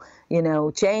lifestyle,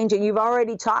 change. And you've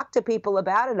already talked to people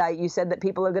about it. You said that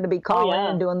people are going to be calling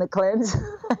and doing the cleanse.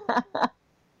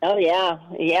 Oh, yeah.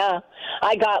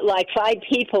 I got like 5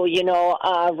 people,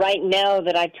 right now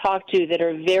that I talk to that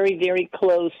are very, very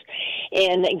close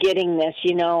in getting this,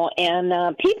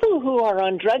 and people who are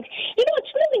on drugs,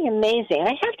 it's really amazing.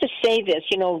 I have to say this,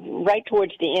 right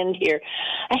towards the end here.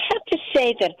 I have to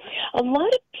say that a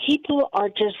lot of people are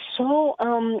just so,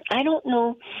 I don't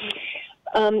know,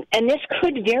 and this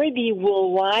could very be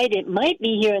worldwide. It might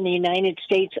be here in the United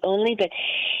States only, but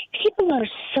people are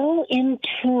so in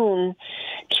tune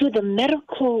to the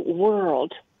medical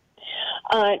world,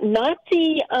 not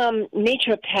the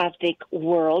naturopathic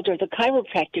world or the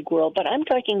chiropractic world, but I'm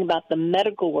talking about the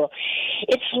medical world.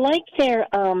 It's like they're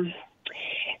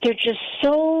just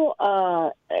so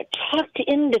tucked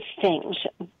into things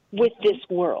with this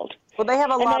world. Well, they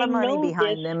have a lot of money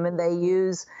behind them, and they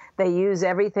use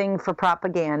everything for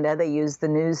propaganda. They use the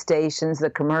news stations, the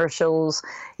commercials.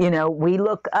 We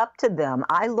look up to them.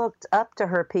 I looked up to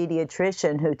her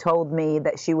pediatrician who told me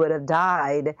that she would have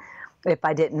died if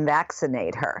I didn't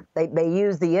vaccinate her. They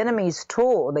use the enemy's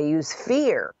tool. They use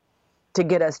fear to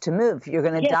get us to move. You're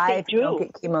going to die if you don't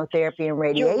get chemotherapy and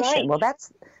radiation. Right. Well,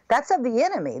 that's of the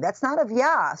enemy. That's not of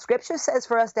Yah. Scripture says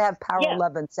for us to have power,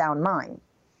 love, and sound mind.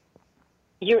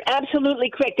 You're absolutely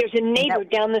correct. There's a neighbor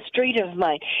down the street of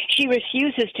mine. She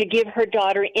refuses to give her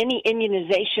daughter any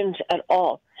immunizations at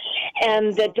all.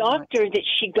 And the doctor that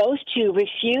she goes to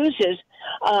refuses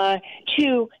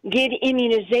to give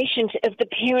immunizations if the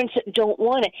parents don't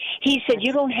want it. He said,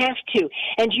 you don't have to.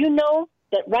 And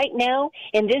that right now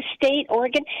in this state,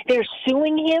 Oregon, they're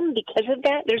suing him because of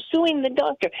that. They're suing the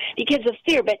doctor because of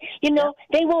fear. But,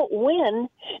 they won't win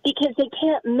because they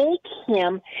can't make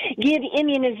him give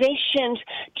immunizations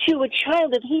to a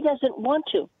child if he doesn't want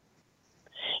to.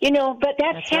 But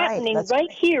that's happening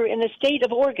right here in the state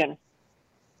of Oregon.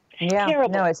 Yeah,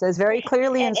 Terrible. No, it says very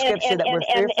clearly in Scripture that we're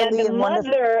fearfully and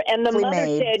wonderfully made. And the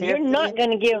mother said, you're not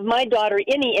going to give my daughter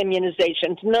any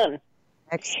immunizations, none.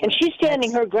 Excellent. And she's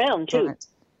standing her ground, too.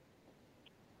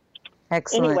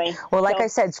 Excellent. Anyway, well, like I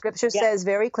said, Scripture says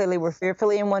very clearly we're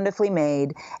fearfully and wonderfully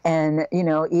made. And,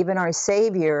 even our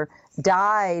Savior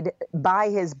died by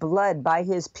his blood, by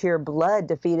his pure blood,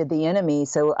 defeated the enemy.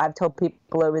 So I've told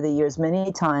people over the years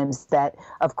many times that,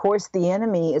 of course, the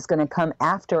enemy is going to come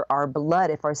after our blood.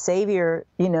 If our Savior,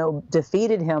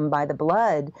 defeated him by the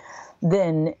blood,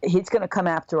 then he's going to come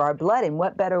after our blood. And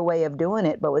what better way of doing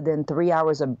it but within 3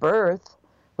 hours of birth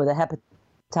with a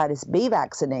hepatitis B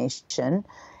vaccination?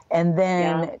 And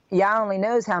then Yah only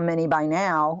knows how many by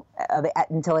now,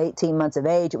 until 18 months of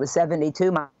age. It was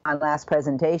 72. My last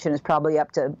presentation is probably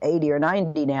up to 80 or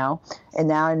 90 now. And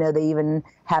now I know they even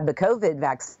have the COVID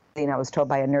vaccine. I was told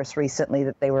by a nurse recently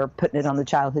that they were putting it on the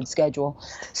childhood schedule.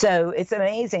 So it's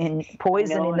amazing,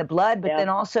 poisoning the blood, but then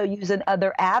also using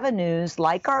other avenues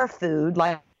like our food,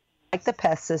 like the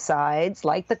pesticides,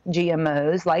 like the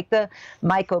GMOs, like the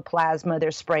mycoplasma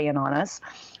they're spraying on us.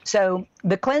 So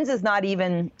the cleanse is not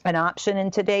even an option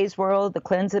in today's world. The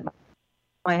cleanse,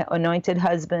 my anointed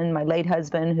husband, my late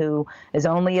husband, who is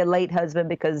only a late husband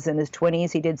because in his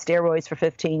 20s he did steroids for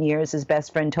 15 years. His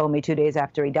best friend told me 2 days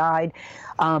after he died.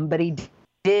 But he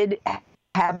did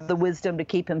have the wisdom to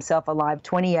keep himself alive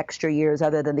 20 extra years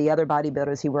other than the other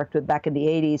bodybuilders he worked with back in the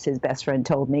 80s, his best friend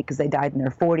told me, because they died in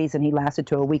their 40s and he lasted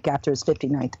to a week after his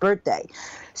 59th birthday.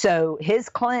 So his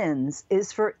cleanse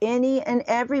is for any and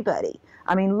everybody.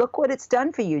 I mean, look what it's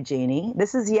done for you, Jeannie.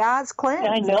 This is Yah's cleanse.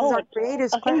 I know. This is our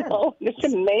Creator's cleanse. I know. It's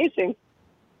amazing.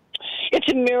 It's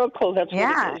a miracle. That's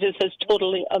what it is. It's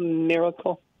totally a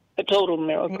miracle. A total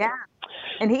miracle. Yeah.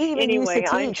 And he even used to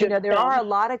teach, there are a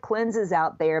lot of cleanses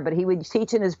out there, but he would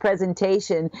teach in his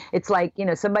presentation. It's like,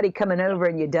 somebody coming over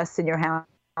and you dust in your house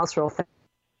real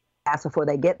fast before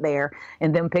they get there,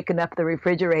 and then picking up the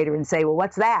refrigerator and say, well,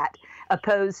 what's that?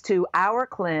 Opposed to our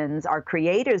cleanse, our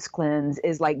Creator's cleanse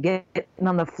is like getting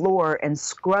on the floor and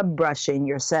scrub brushing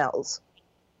your cells.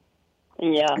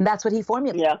 Yeah. And that's what he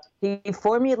formulated. Yeah. He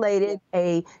formulated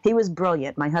he was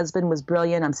brilliant. My husband was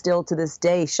brilliant. I'm still to this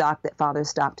day shocked that Father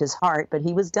stopped his heart, but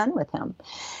he was done with him.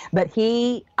 But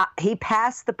he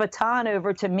passed the baton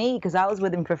over to me because I was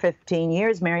with him for 15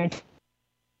 years, married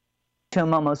to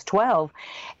him almost 12.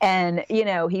 And,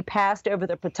 he passed over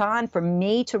the baton for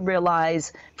me to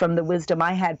realize from the wisdom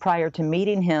I had prior to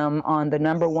meeting him on the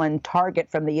number one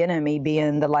target from the enemy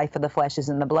being the life of the flesh is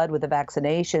in the blood with the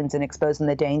vaccinations and exposing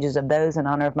the dangers of those in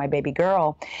honor of my baby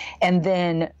girl. And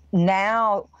then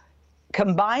now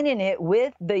combining it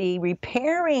with the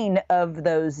repairing of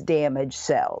those damaged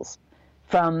cells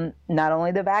from not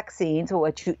only the vaccines, but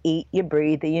what you eat, you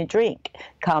breathe, and you drink,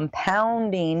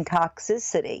 compounding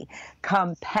toxicity,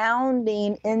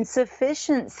 compounding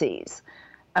insufficiencies.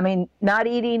 I mean, not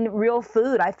eating real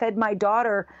food. I fed my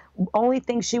daughter, only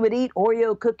thing she would eat,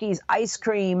 Oreo cookies, ice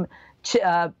cream,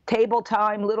 table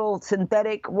time, little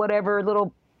synthetic, whatever,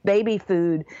 little baby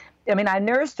food. I mean, I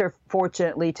nursed her,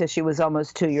 fortunately, till she was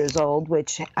almost 2 years old,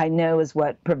 which I know is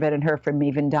what prevented her from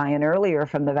even dying earlier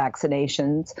from the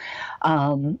vaccinations,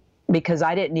 because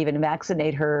I didn't even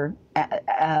vaccinate her.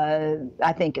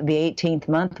 I think the 18th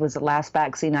month was the last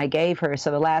vaccine I gave her.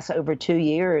 So the last over 2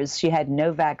 years, she had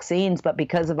no vaccines. But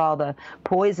because of all the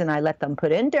poison I let them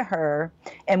put into her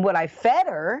and what I fed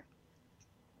her,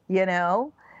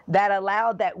 that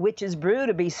allowed that witch's brew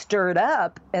to be stirred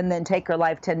up and then take her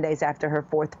life 10 days after her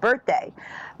 4th birthday.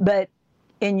 But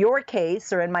in your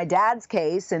case, or in my dad's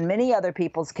case, and many other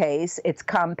people's case, it's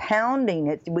compounding.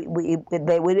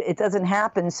 It doesn't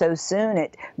happen so soon.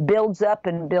 It builds up,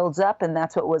 and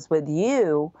that's what was with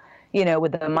you,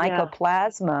 with the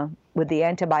mycoplasma, with the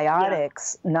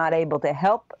antibiotics, not able to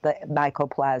help the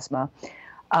mycoplasma.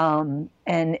 And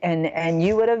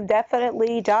you would have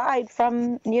definitely died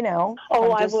from, Oh,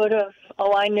 I would have.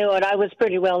 Oh, I knew it. I was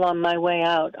pretty well on my way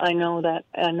out. I know that.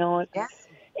 I know it. Yeah.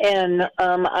 And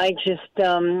I'm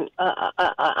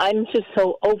just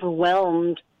so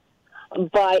overwhelmed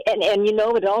by, and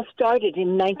it all started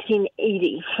in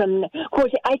 1980. Of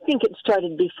course, I think it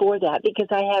started before that because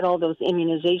I had all those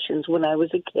immunizations when I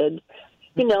was a kid.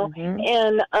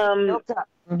 And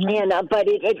but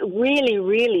it really,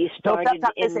 really started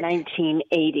in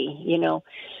 1980,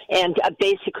 and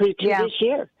basically to this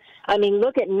year. I mean,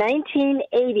 look at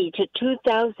 1980 to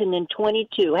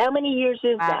 2022. How many years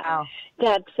is that?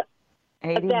 That's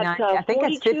 89. I think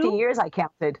 42? It's 50 years I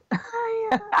counted.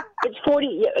 It's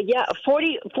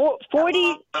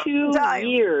 42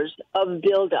 years of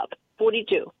buildup.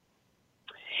 42.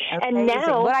 Okay, and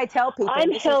now what I tell people,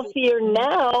 I'm healthier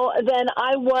now than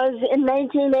I was in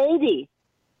 1980.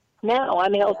 Now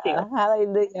I'm healthier.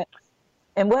 Hallelujah.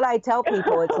 And what I tell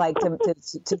people, it's like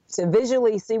to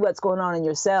visually see what's going on in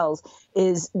your cells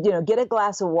is, get a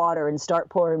glass of water and start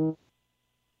pouring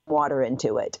water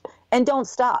into it. And don't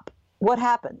stop. What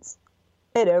happens?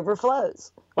 It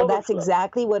overflows. Well, that's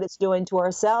exactly what it's doing to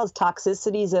our cells,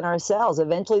 toxicities in our cells.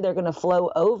 Eventually they're going to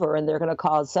flow over and they're going to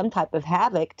cause some type of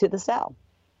havoc to the cell.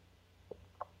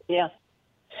 Yeah,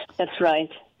 that's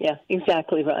right. Yeah,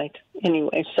 exactly right.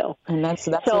 Anyway, so and that's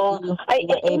what you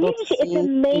were able to see. It's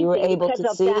amazing. You were able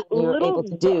to see. You were able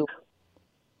to do.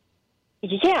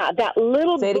 Yeah, that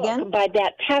little book by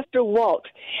that Pastor Walt.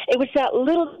 It was that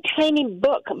little tiny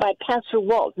book by Pastor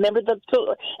Walt. Remember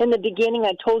in the beginning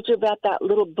I told you about that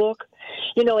little book?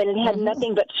 And it had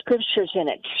nothing but scriptures in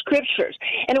it. Scriptures.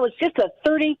 And it was just a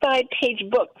 35-page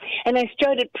book. And I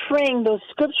started praying those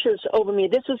scriptures over me.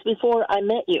 This was before I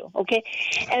met you, okay?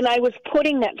 And I was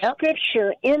putting that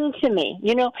scripture into me,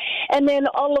 And then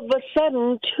all of a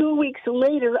sudden, 2 weeks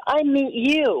later, I meet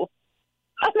you.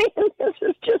 I mean, this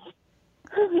is just...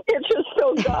 It's just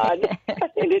so God. I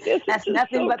mean, it is. That's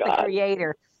nothing but God. The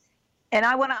Creator. And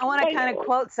I want to kind of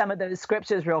quote some of those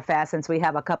scriptures real fast since we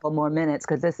have a couple more minutes,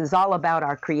 because this is all about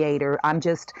our Creator. I'm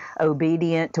just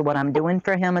obedient to what I'm doing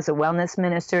for Him as a wellness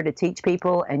minister to teach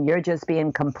people, and you're just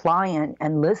being compliant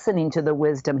and listening to the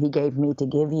wisdom He gave me to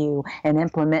give you and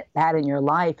implement that in your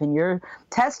life. And your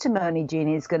testimony,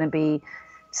 Jeannie, is going to be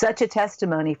such a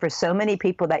testimony for so many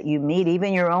people that you meet.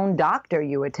 Even your own doctor,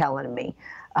 you were telling me,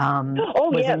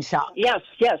 was in shock. Yes.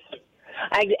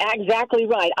 Exactly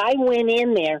right. I went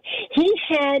in there. He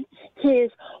had his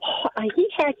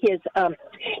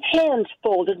hands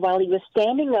folded while he was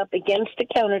standing up against the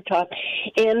countertop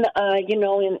in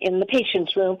the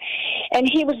patient's room, and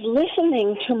he was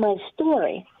listening to my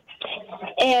story.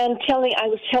 And I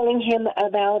was telling him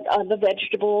about the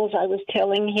vegetables. I was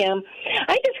telling him,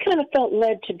 I just kind of felt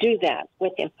led to do that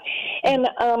with him. And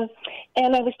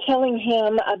I was telling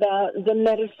him about the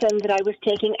medicine that I was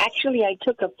taking. Actually, I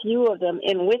took a few of them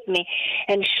in with me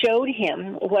and showed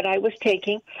him what I was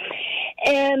taking.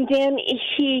 And then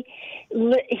he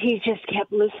just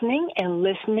kept listening and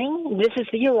listening. This is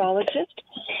the urologist.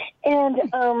 And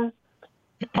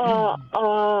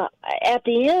at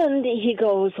the end, he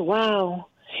goes, wow.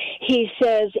 He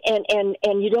says,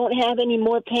 and you don't have any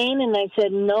more pain? And I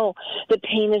said, no, the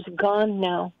pain is gone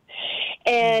now.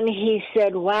 And he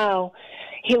said, wow.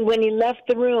 When he left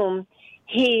the room,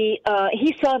 he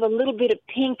saw the little bit of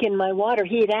pink in my water.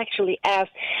 He had actually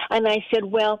asked, and I said,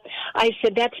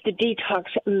 that's the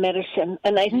detox medicine.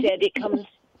 And I said, it comes...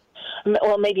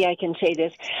 Well, maybe I can say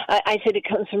this. I said it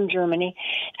comes from Germany,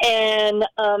 and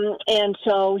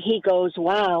so he goes,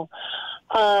 "Wow."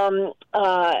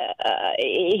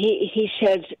 He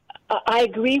says, "I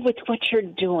agree with what you're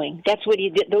doing." That's what he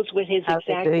did. Those were his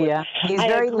exact words. He's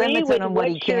very limited on what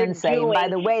he can say. And by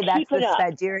the way, that's the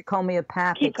Stagiric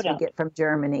homeopathics we get from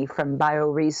Germany, from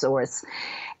BioResource.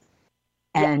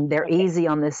 And they're easy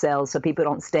on the cells, so people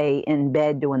don't stay in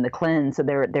bed doing the cleanse. So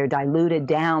they're diluted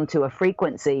down to a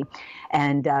frequency.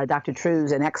 And Dr.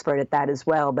 True's an expert at that as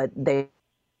well. But there's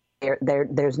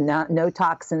no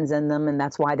toxins in them, and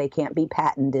that's why they can't be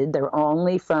patented. They're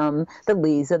only from the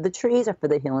leaves of the trees or for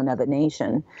the healing of the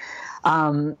nation.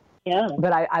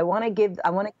 But I want to give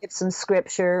some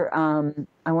scripture.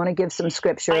 I want to give some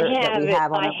scripture that we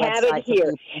have on our website. I have it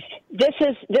here. This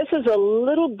is a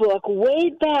little book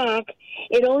way back.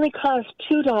 It only costs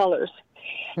 $2,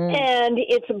 and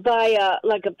it's by a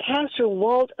Pastor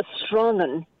Walt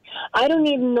Stroman. I don't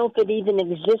even know if it even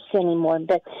exists anymore,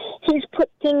 but he's put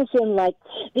things in like,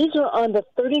 these are on the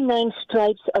 39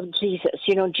 stripes of Jesus.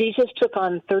 You know, Jesus took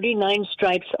on 39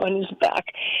 stripes on his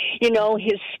back. You know,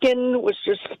 his skin was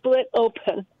just split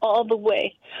open all the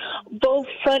way, both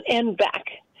front and back.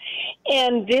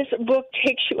 And this book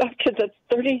takes you up to the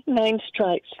 39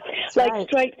 stripes. That's like right.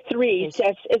 Stripe 3, it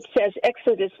says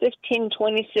Exodus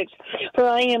 15:26, for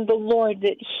I am the Lord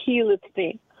that healeth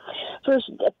thee. 3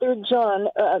 John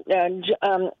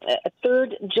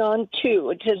 2,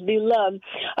 it says, Beloved,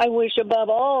 I wish above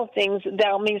all things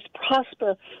thou mayest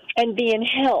prosper and be in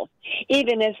health,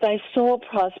 even as thy soul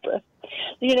prospereth.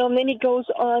 You know, and then he goes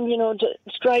on, to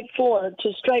stripe 4,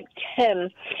 to stripe 10.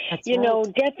 That's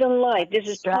right. Death and life. This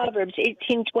is right. Proverbs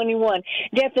 18:21.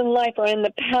 Death and life are in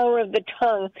the power of the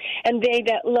tongue, and they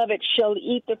that love it shall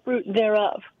eat the fruit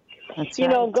thereof. That's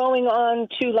right. Going on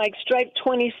to like stripe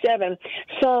 27,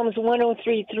 Psalms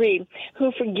 103:3,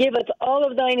 who forgiveth all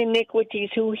of thine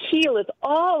iniquities, who healeth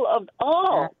all of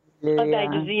thy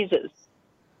diseases.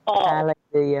 All.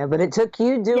 Hallelujah. But it took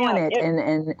you doing it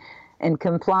and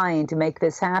complying to make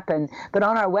this happen. But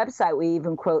on our website, we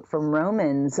even quote from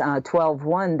Romans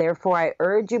 12:1, therefore I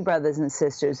urge you, brothers and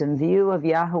sisters, in view of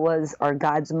Yahweh's or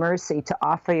God's mercy, to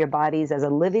offer your bodies as a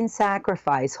living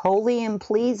sacrifice, holy and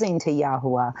pleasing to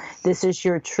Yahweh. This is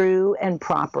your true and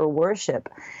proper worship.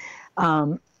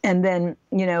 And then,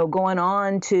 going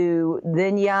on to,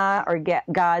 then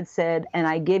God said, and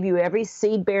I give you every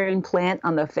seed-bearing plant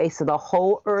on the face of the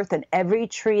whole earth, and every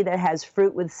tree that has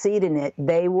fruit with seed in it,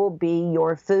 they will be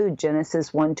your food,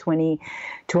 Genesis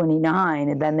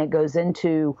 1:29. And then it goes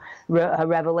into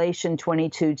Revelation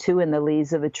 22:2, and the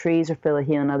leaves of the trees are for the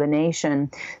healing of the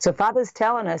nation. So Father's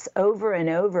telling us over and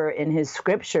over in his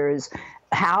scriptures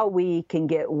how we can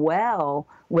get well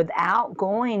without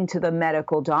going to the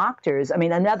medical doctors. I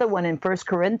mean, another one in 1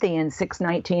 Corinthians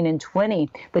 6:19 and 20,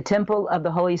 the temple of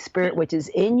the Holy Spirit which is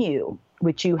in you,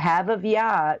 which you have of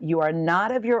Yah, you are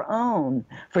not of your own,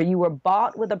 for you were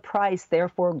bought with a price.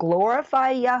 Therefore,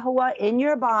 glorify Yahweh in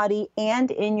your body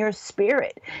and in your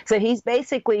spirit. So he's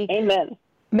basically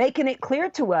making it clear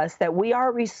to us that we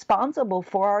are responsible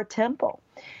for our temple.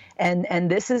 And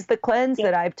this is the cleanse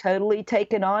that I've totally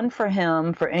taken on for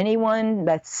him. For anyone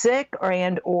that's sick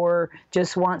or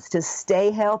just wants to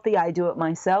stay healthy, I do it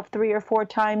myself 3 or 4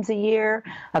 times a year.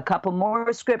 A couple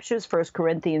more scriptures, 1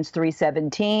 Corinthians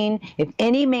 3:17. If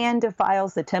any man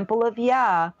defiles the temple of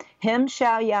Yah, him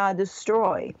shall Yah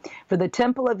destroy. For the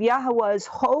temple of Yahweh is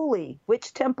holy,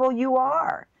 which temple you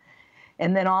are.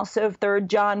 And then also 3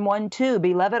 John 1:2,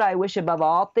 Beloved, I wish above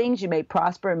all things you may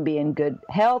prosper and be in good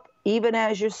health, even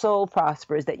as your soul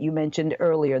prospers, that you mentioned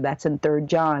earlier. That's in 3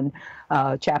 John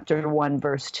chapter 1,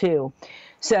 verse 2.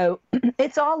 So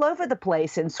it's all over the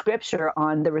place in Scripture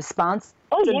on the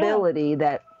responsibility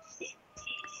that...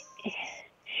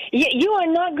 You are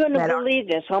not going to believe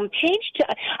this. On page,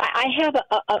 I have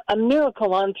a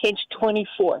miracle on page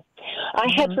 24. I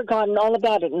had forgotten all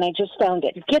about it, and I just found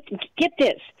it. Get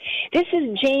this. This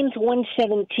is James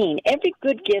 1:17. Every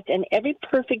good gift and every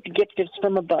perfect gift is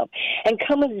from above, and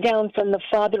cometh down from the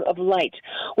Father of lights,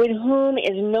 with whom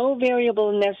is no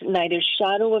variableness, neither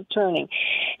shadow of turning.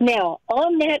 Now,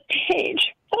 on that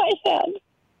page,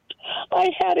 I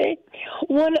had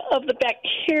one of the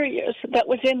bacteria that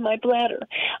was in my bladder.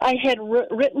 I had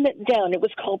written it down. It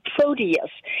was called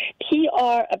Proteus, Proteus.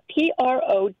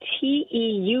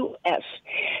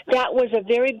 That was a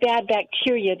very bad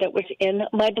bacteria that was in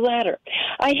my bladder.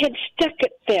 I had stuck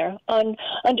it there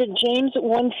under James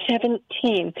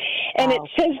 1:17, and it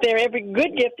says there, every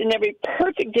good gift and every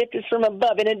perfect gift is from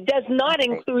above, and it does not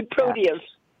include Proteus.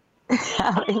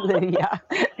 Hallelujah.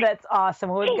 That's awesome.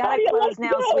 Well, we've got to close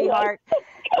now, sweetheart.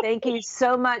 Thank you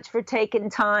so much for taking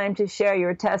time to share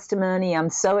your testimony. I'm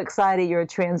so excited you're a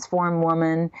transformed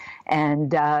woman,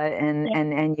 and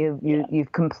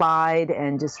you've complied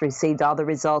and just received all the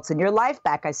results in your life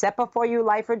back. I set before you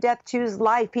life or death. Choose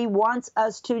life. He wants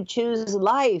us to choose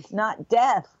life, not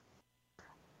death.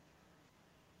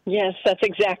 Yes, that's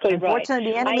exactly right.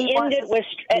 Unfortunately, the enemy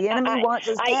wants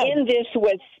us dead. I end this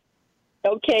with...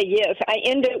 Okay, yes. I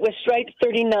end it with stripe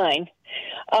 39.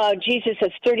 Jesus has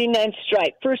 39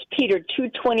 stripes. 1 Peter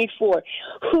 2:24,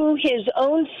 who his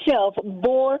own self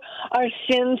bore our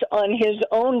sins on his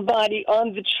own body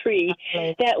on the tree,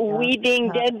 that we being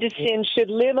dead to sin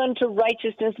should live unto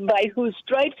righteousness, by whose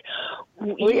stripes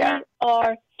we are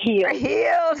healed. We're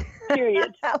healed.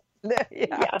 Period. Hallelujah.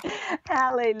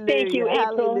 Hallelujah. Thank you,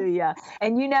 April. Hallelujah.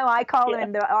 And I call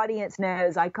him, the audience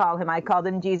knows, I called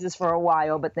him Jesus for a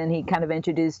while, but then he kind of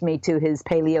introduced me to his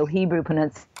Paleo-Hebrew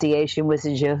pronunciation, which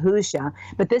is Yahusha.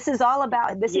 But this is all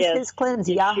about, this is his cleanse,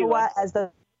 Yahweh as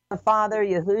the Father,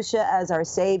 Yahusha as our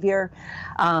Savior.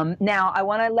 Now, I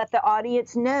want to let the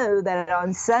audience know that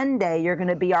on Sunday, you're going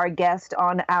to be our guest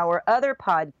on our other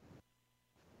podcast,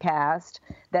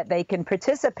 that they can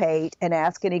participate and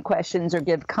ask any questions or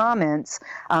give comments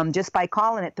just by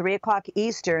calling at 3 o'clock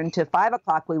Eastern to 5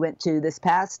 o'clock. We went to this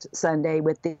past Sunday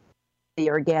with the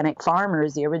organic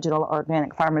farmers, the original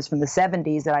organic farmers from the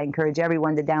 70s, that I encourage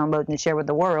everyone to download and share with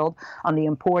the world, on the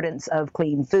importance of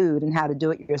clean food and how to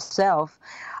do it yourself.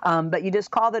 But you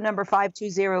just call the number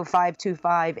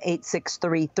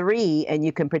 520-525-8633 and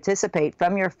you can participate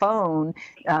from your phone.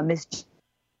 Miss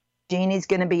Jeannie's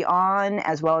going to be on,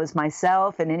 as well as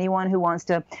myself and anyone who wants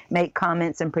to make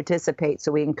comments and participate.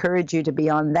 So we encourage you to be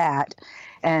on that.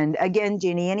 And again,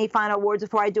 Jeannie, any final words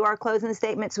before I do our closing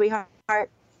statement, sweetheart?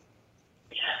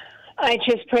 I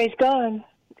just praise God.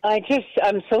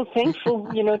 I'm so thankful,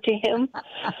 to him,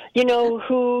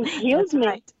 who healed me.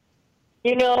 Right.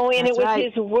 And it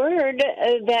was his word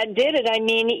that did it. I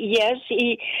mean, yes,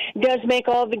 he does make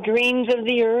all the greens of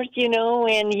the earth,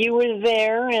 and you were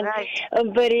there, and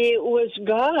but it was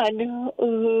God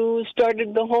who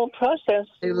started the whole process.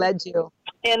 Who led you.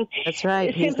 And that's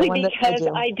right. He's simply because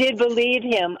I did believe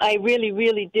him. I really,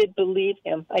 really did believe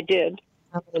him. I did.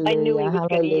 Hallelujah. I knew he was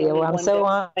going to heal me. Well, I'm so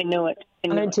honored. I know it.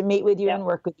 Honored to meet with you and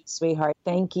work with you, sweetheart.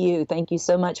 Thank you. Thank you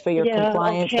so much for your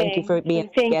compliance. Okay. Thank you for being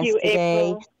a guest today.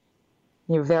 April.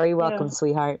 You're very welcome,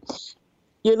 sweetheart.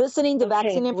 You're listening to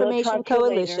Vaccine Information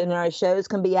Coalition, and our shows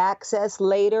can be accessed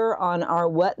later on our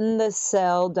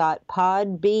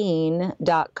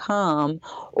whatinthecell.podbean.com,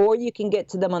 or you can get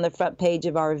to them on the front page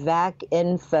of our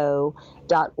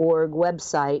vacinfo.org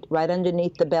website. Right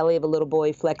underneath the belly of a little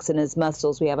boy flexing his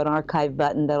muscles, we have an archive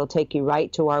button that'll take you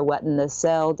right to our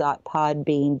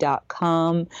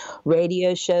whatinthecell.podbean.com.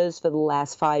 Radio shows for the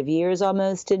last 5 years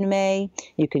almost in May.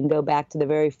 You can go back to the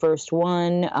very first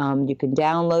one. You can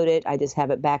download it. I just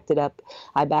have it backed it up.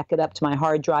 I back it up to my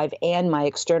hard drive and my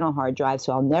external hard drive,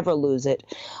 so I'll never lose it.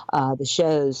 The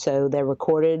shows, so they're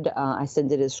recorded. I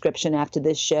send a description after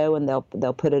this show, and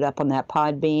they'll put it up on that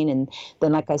Podbean. And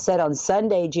then, like I said, on Sunday,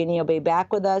 Sunday, Jeannie will be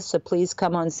back with us. So please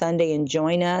come on Sunday and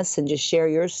join us and just share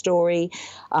your story.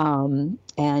 And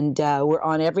we're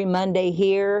on every Monday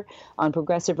here on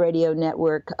Progressive Radio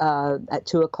Network at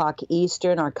 2 o'clock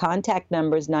Eastern. Our contact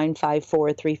number is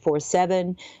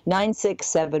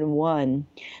 954-347-9671.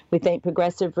 We thank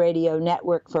Progressive Radio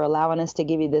Network for allowing us to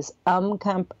give you this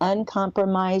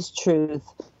uncompromised truth.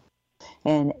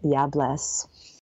 And Yah bless.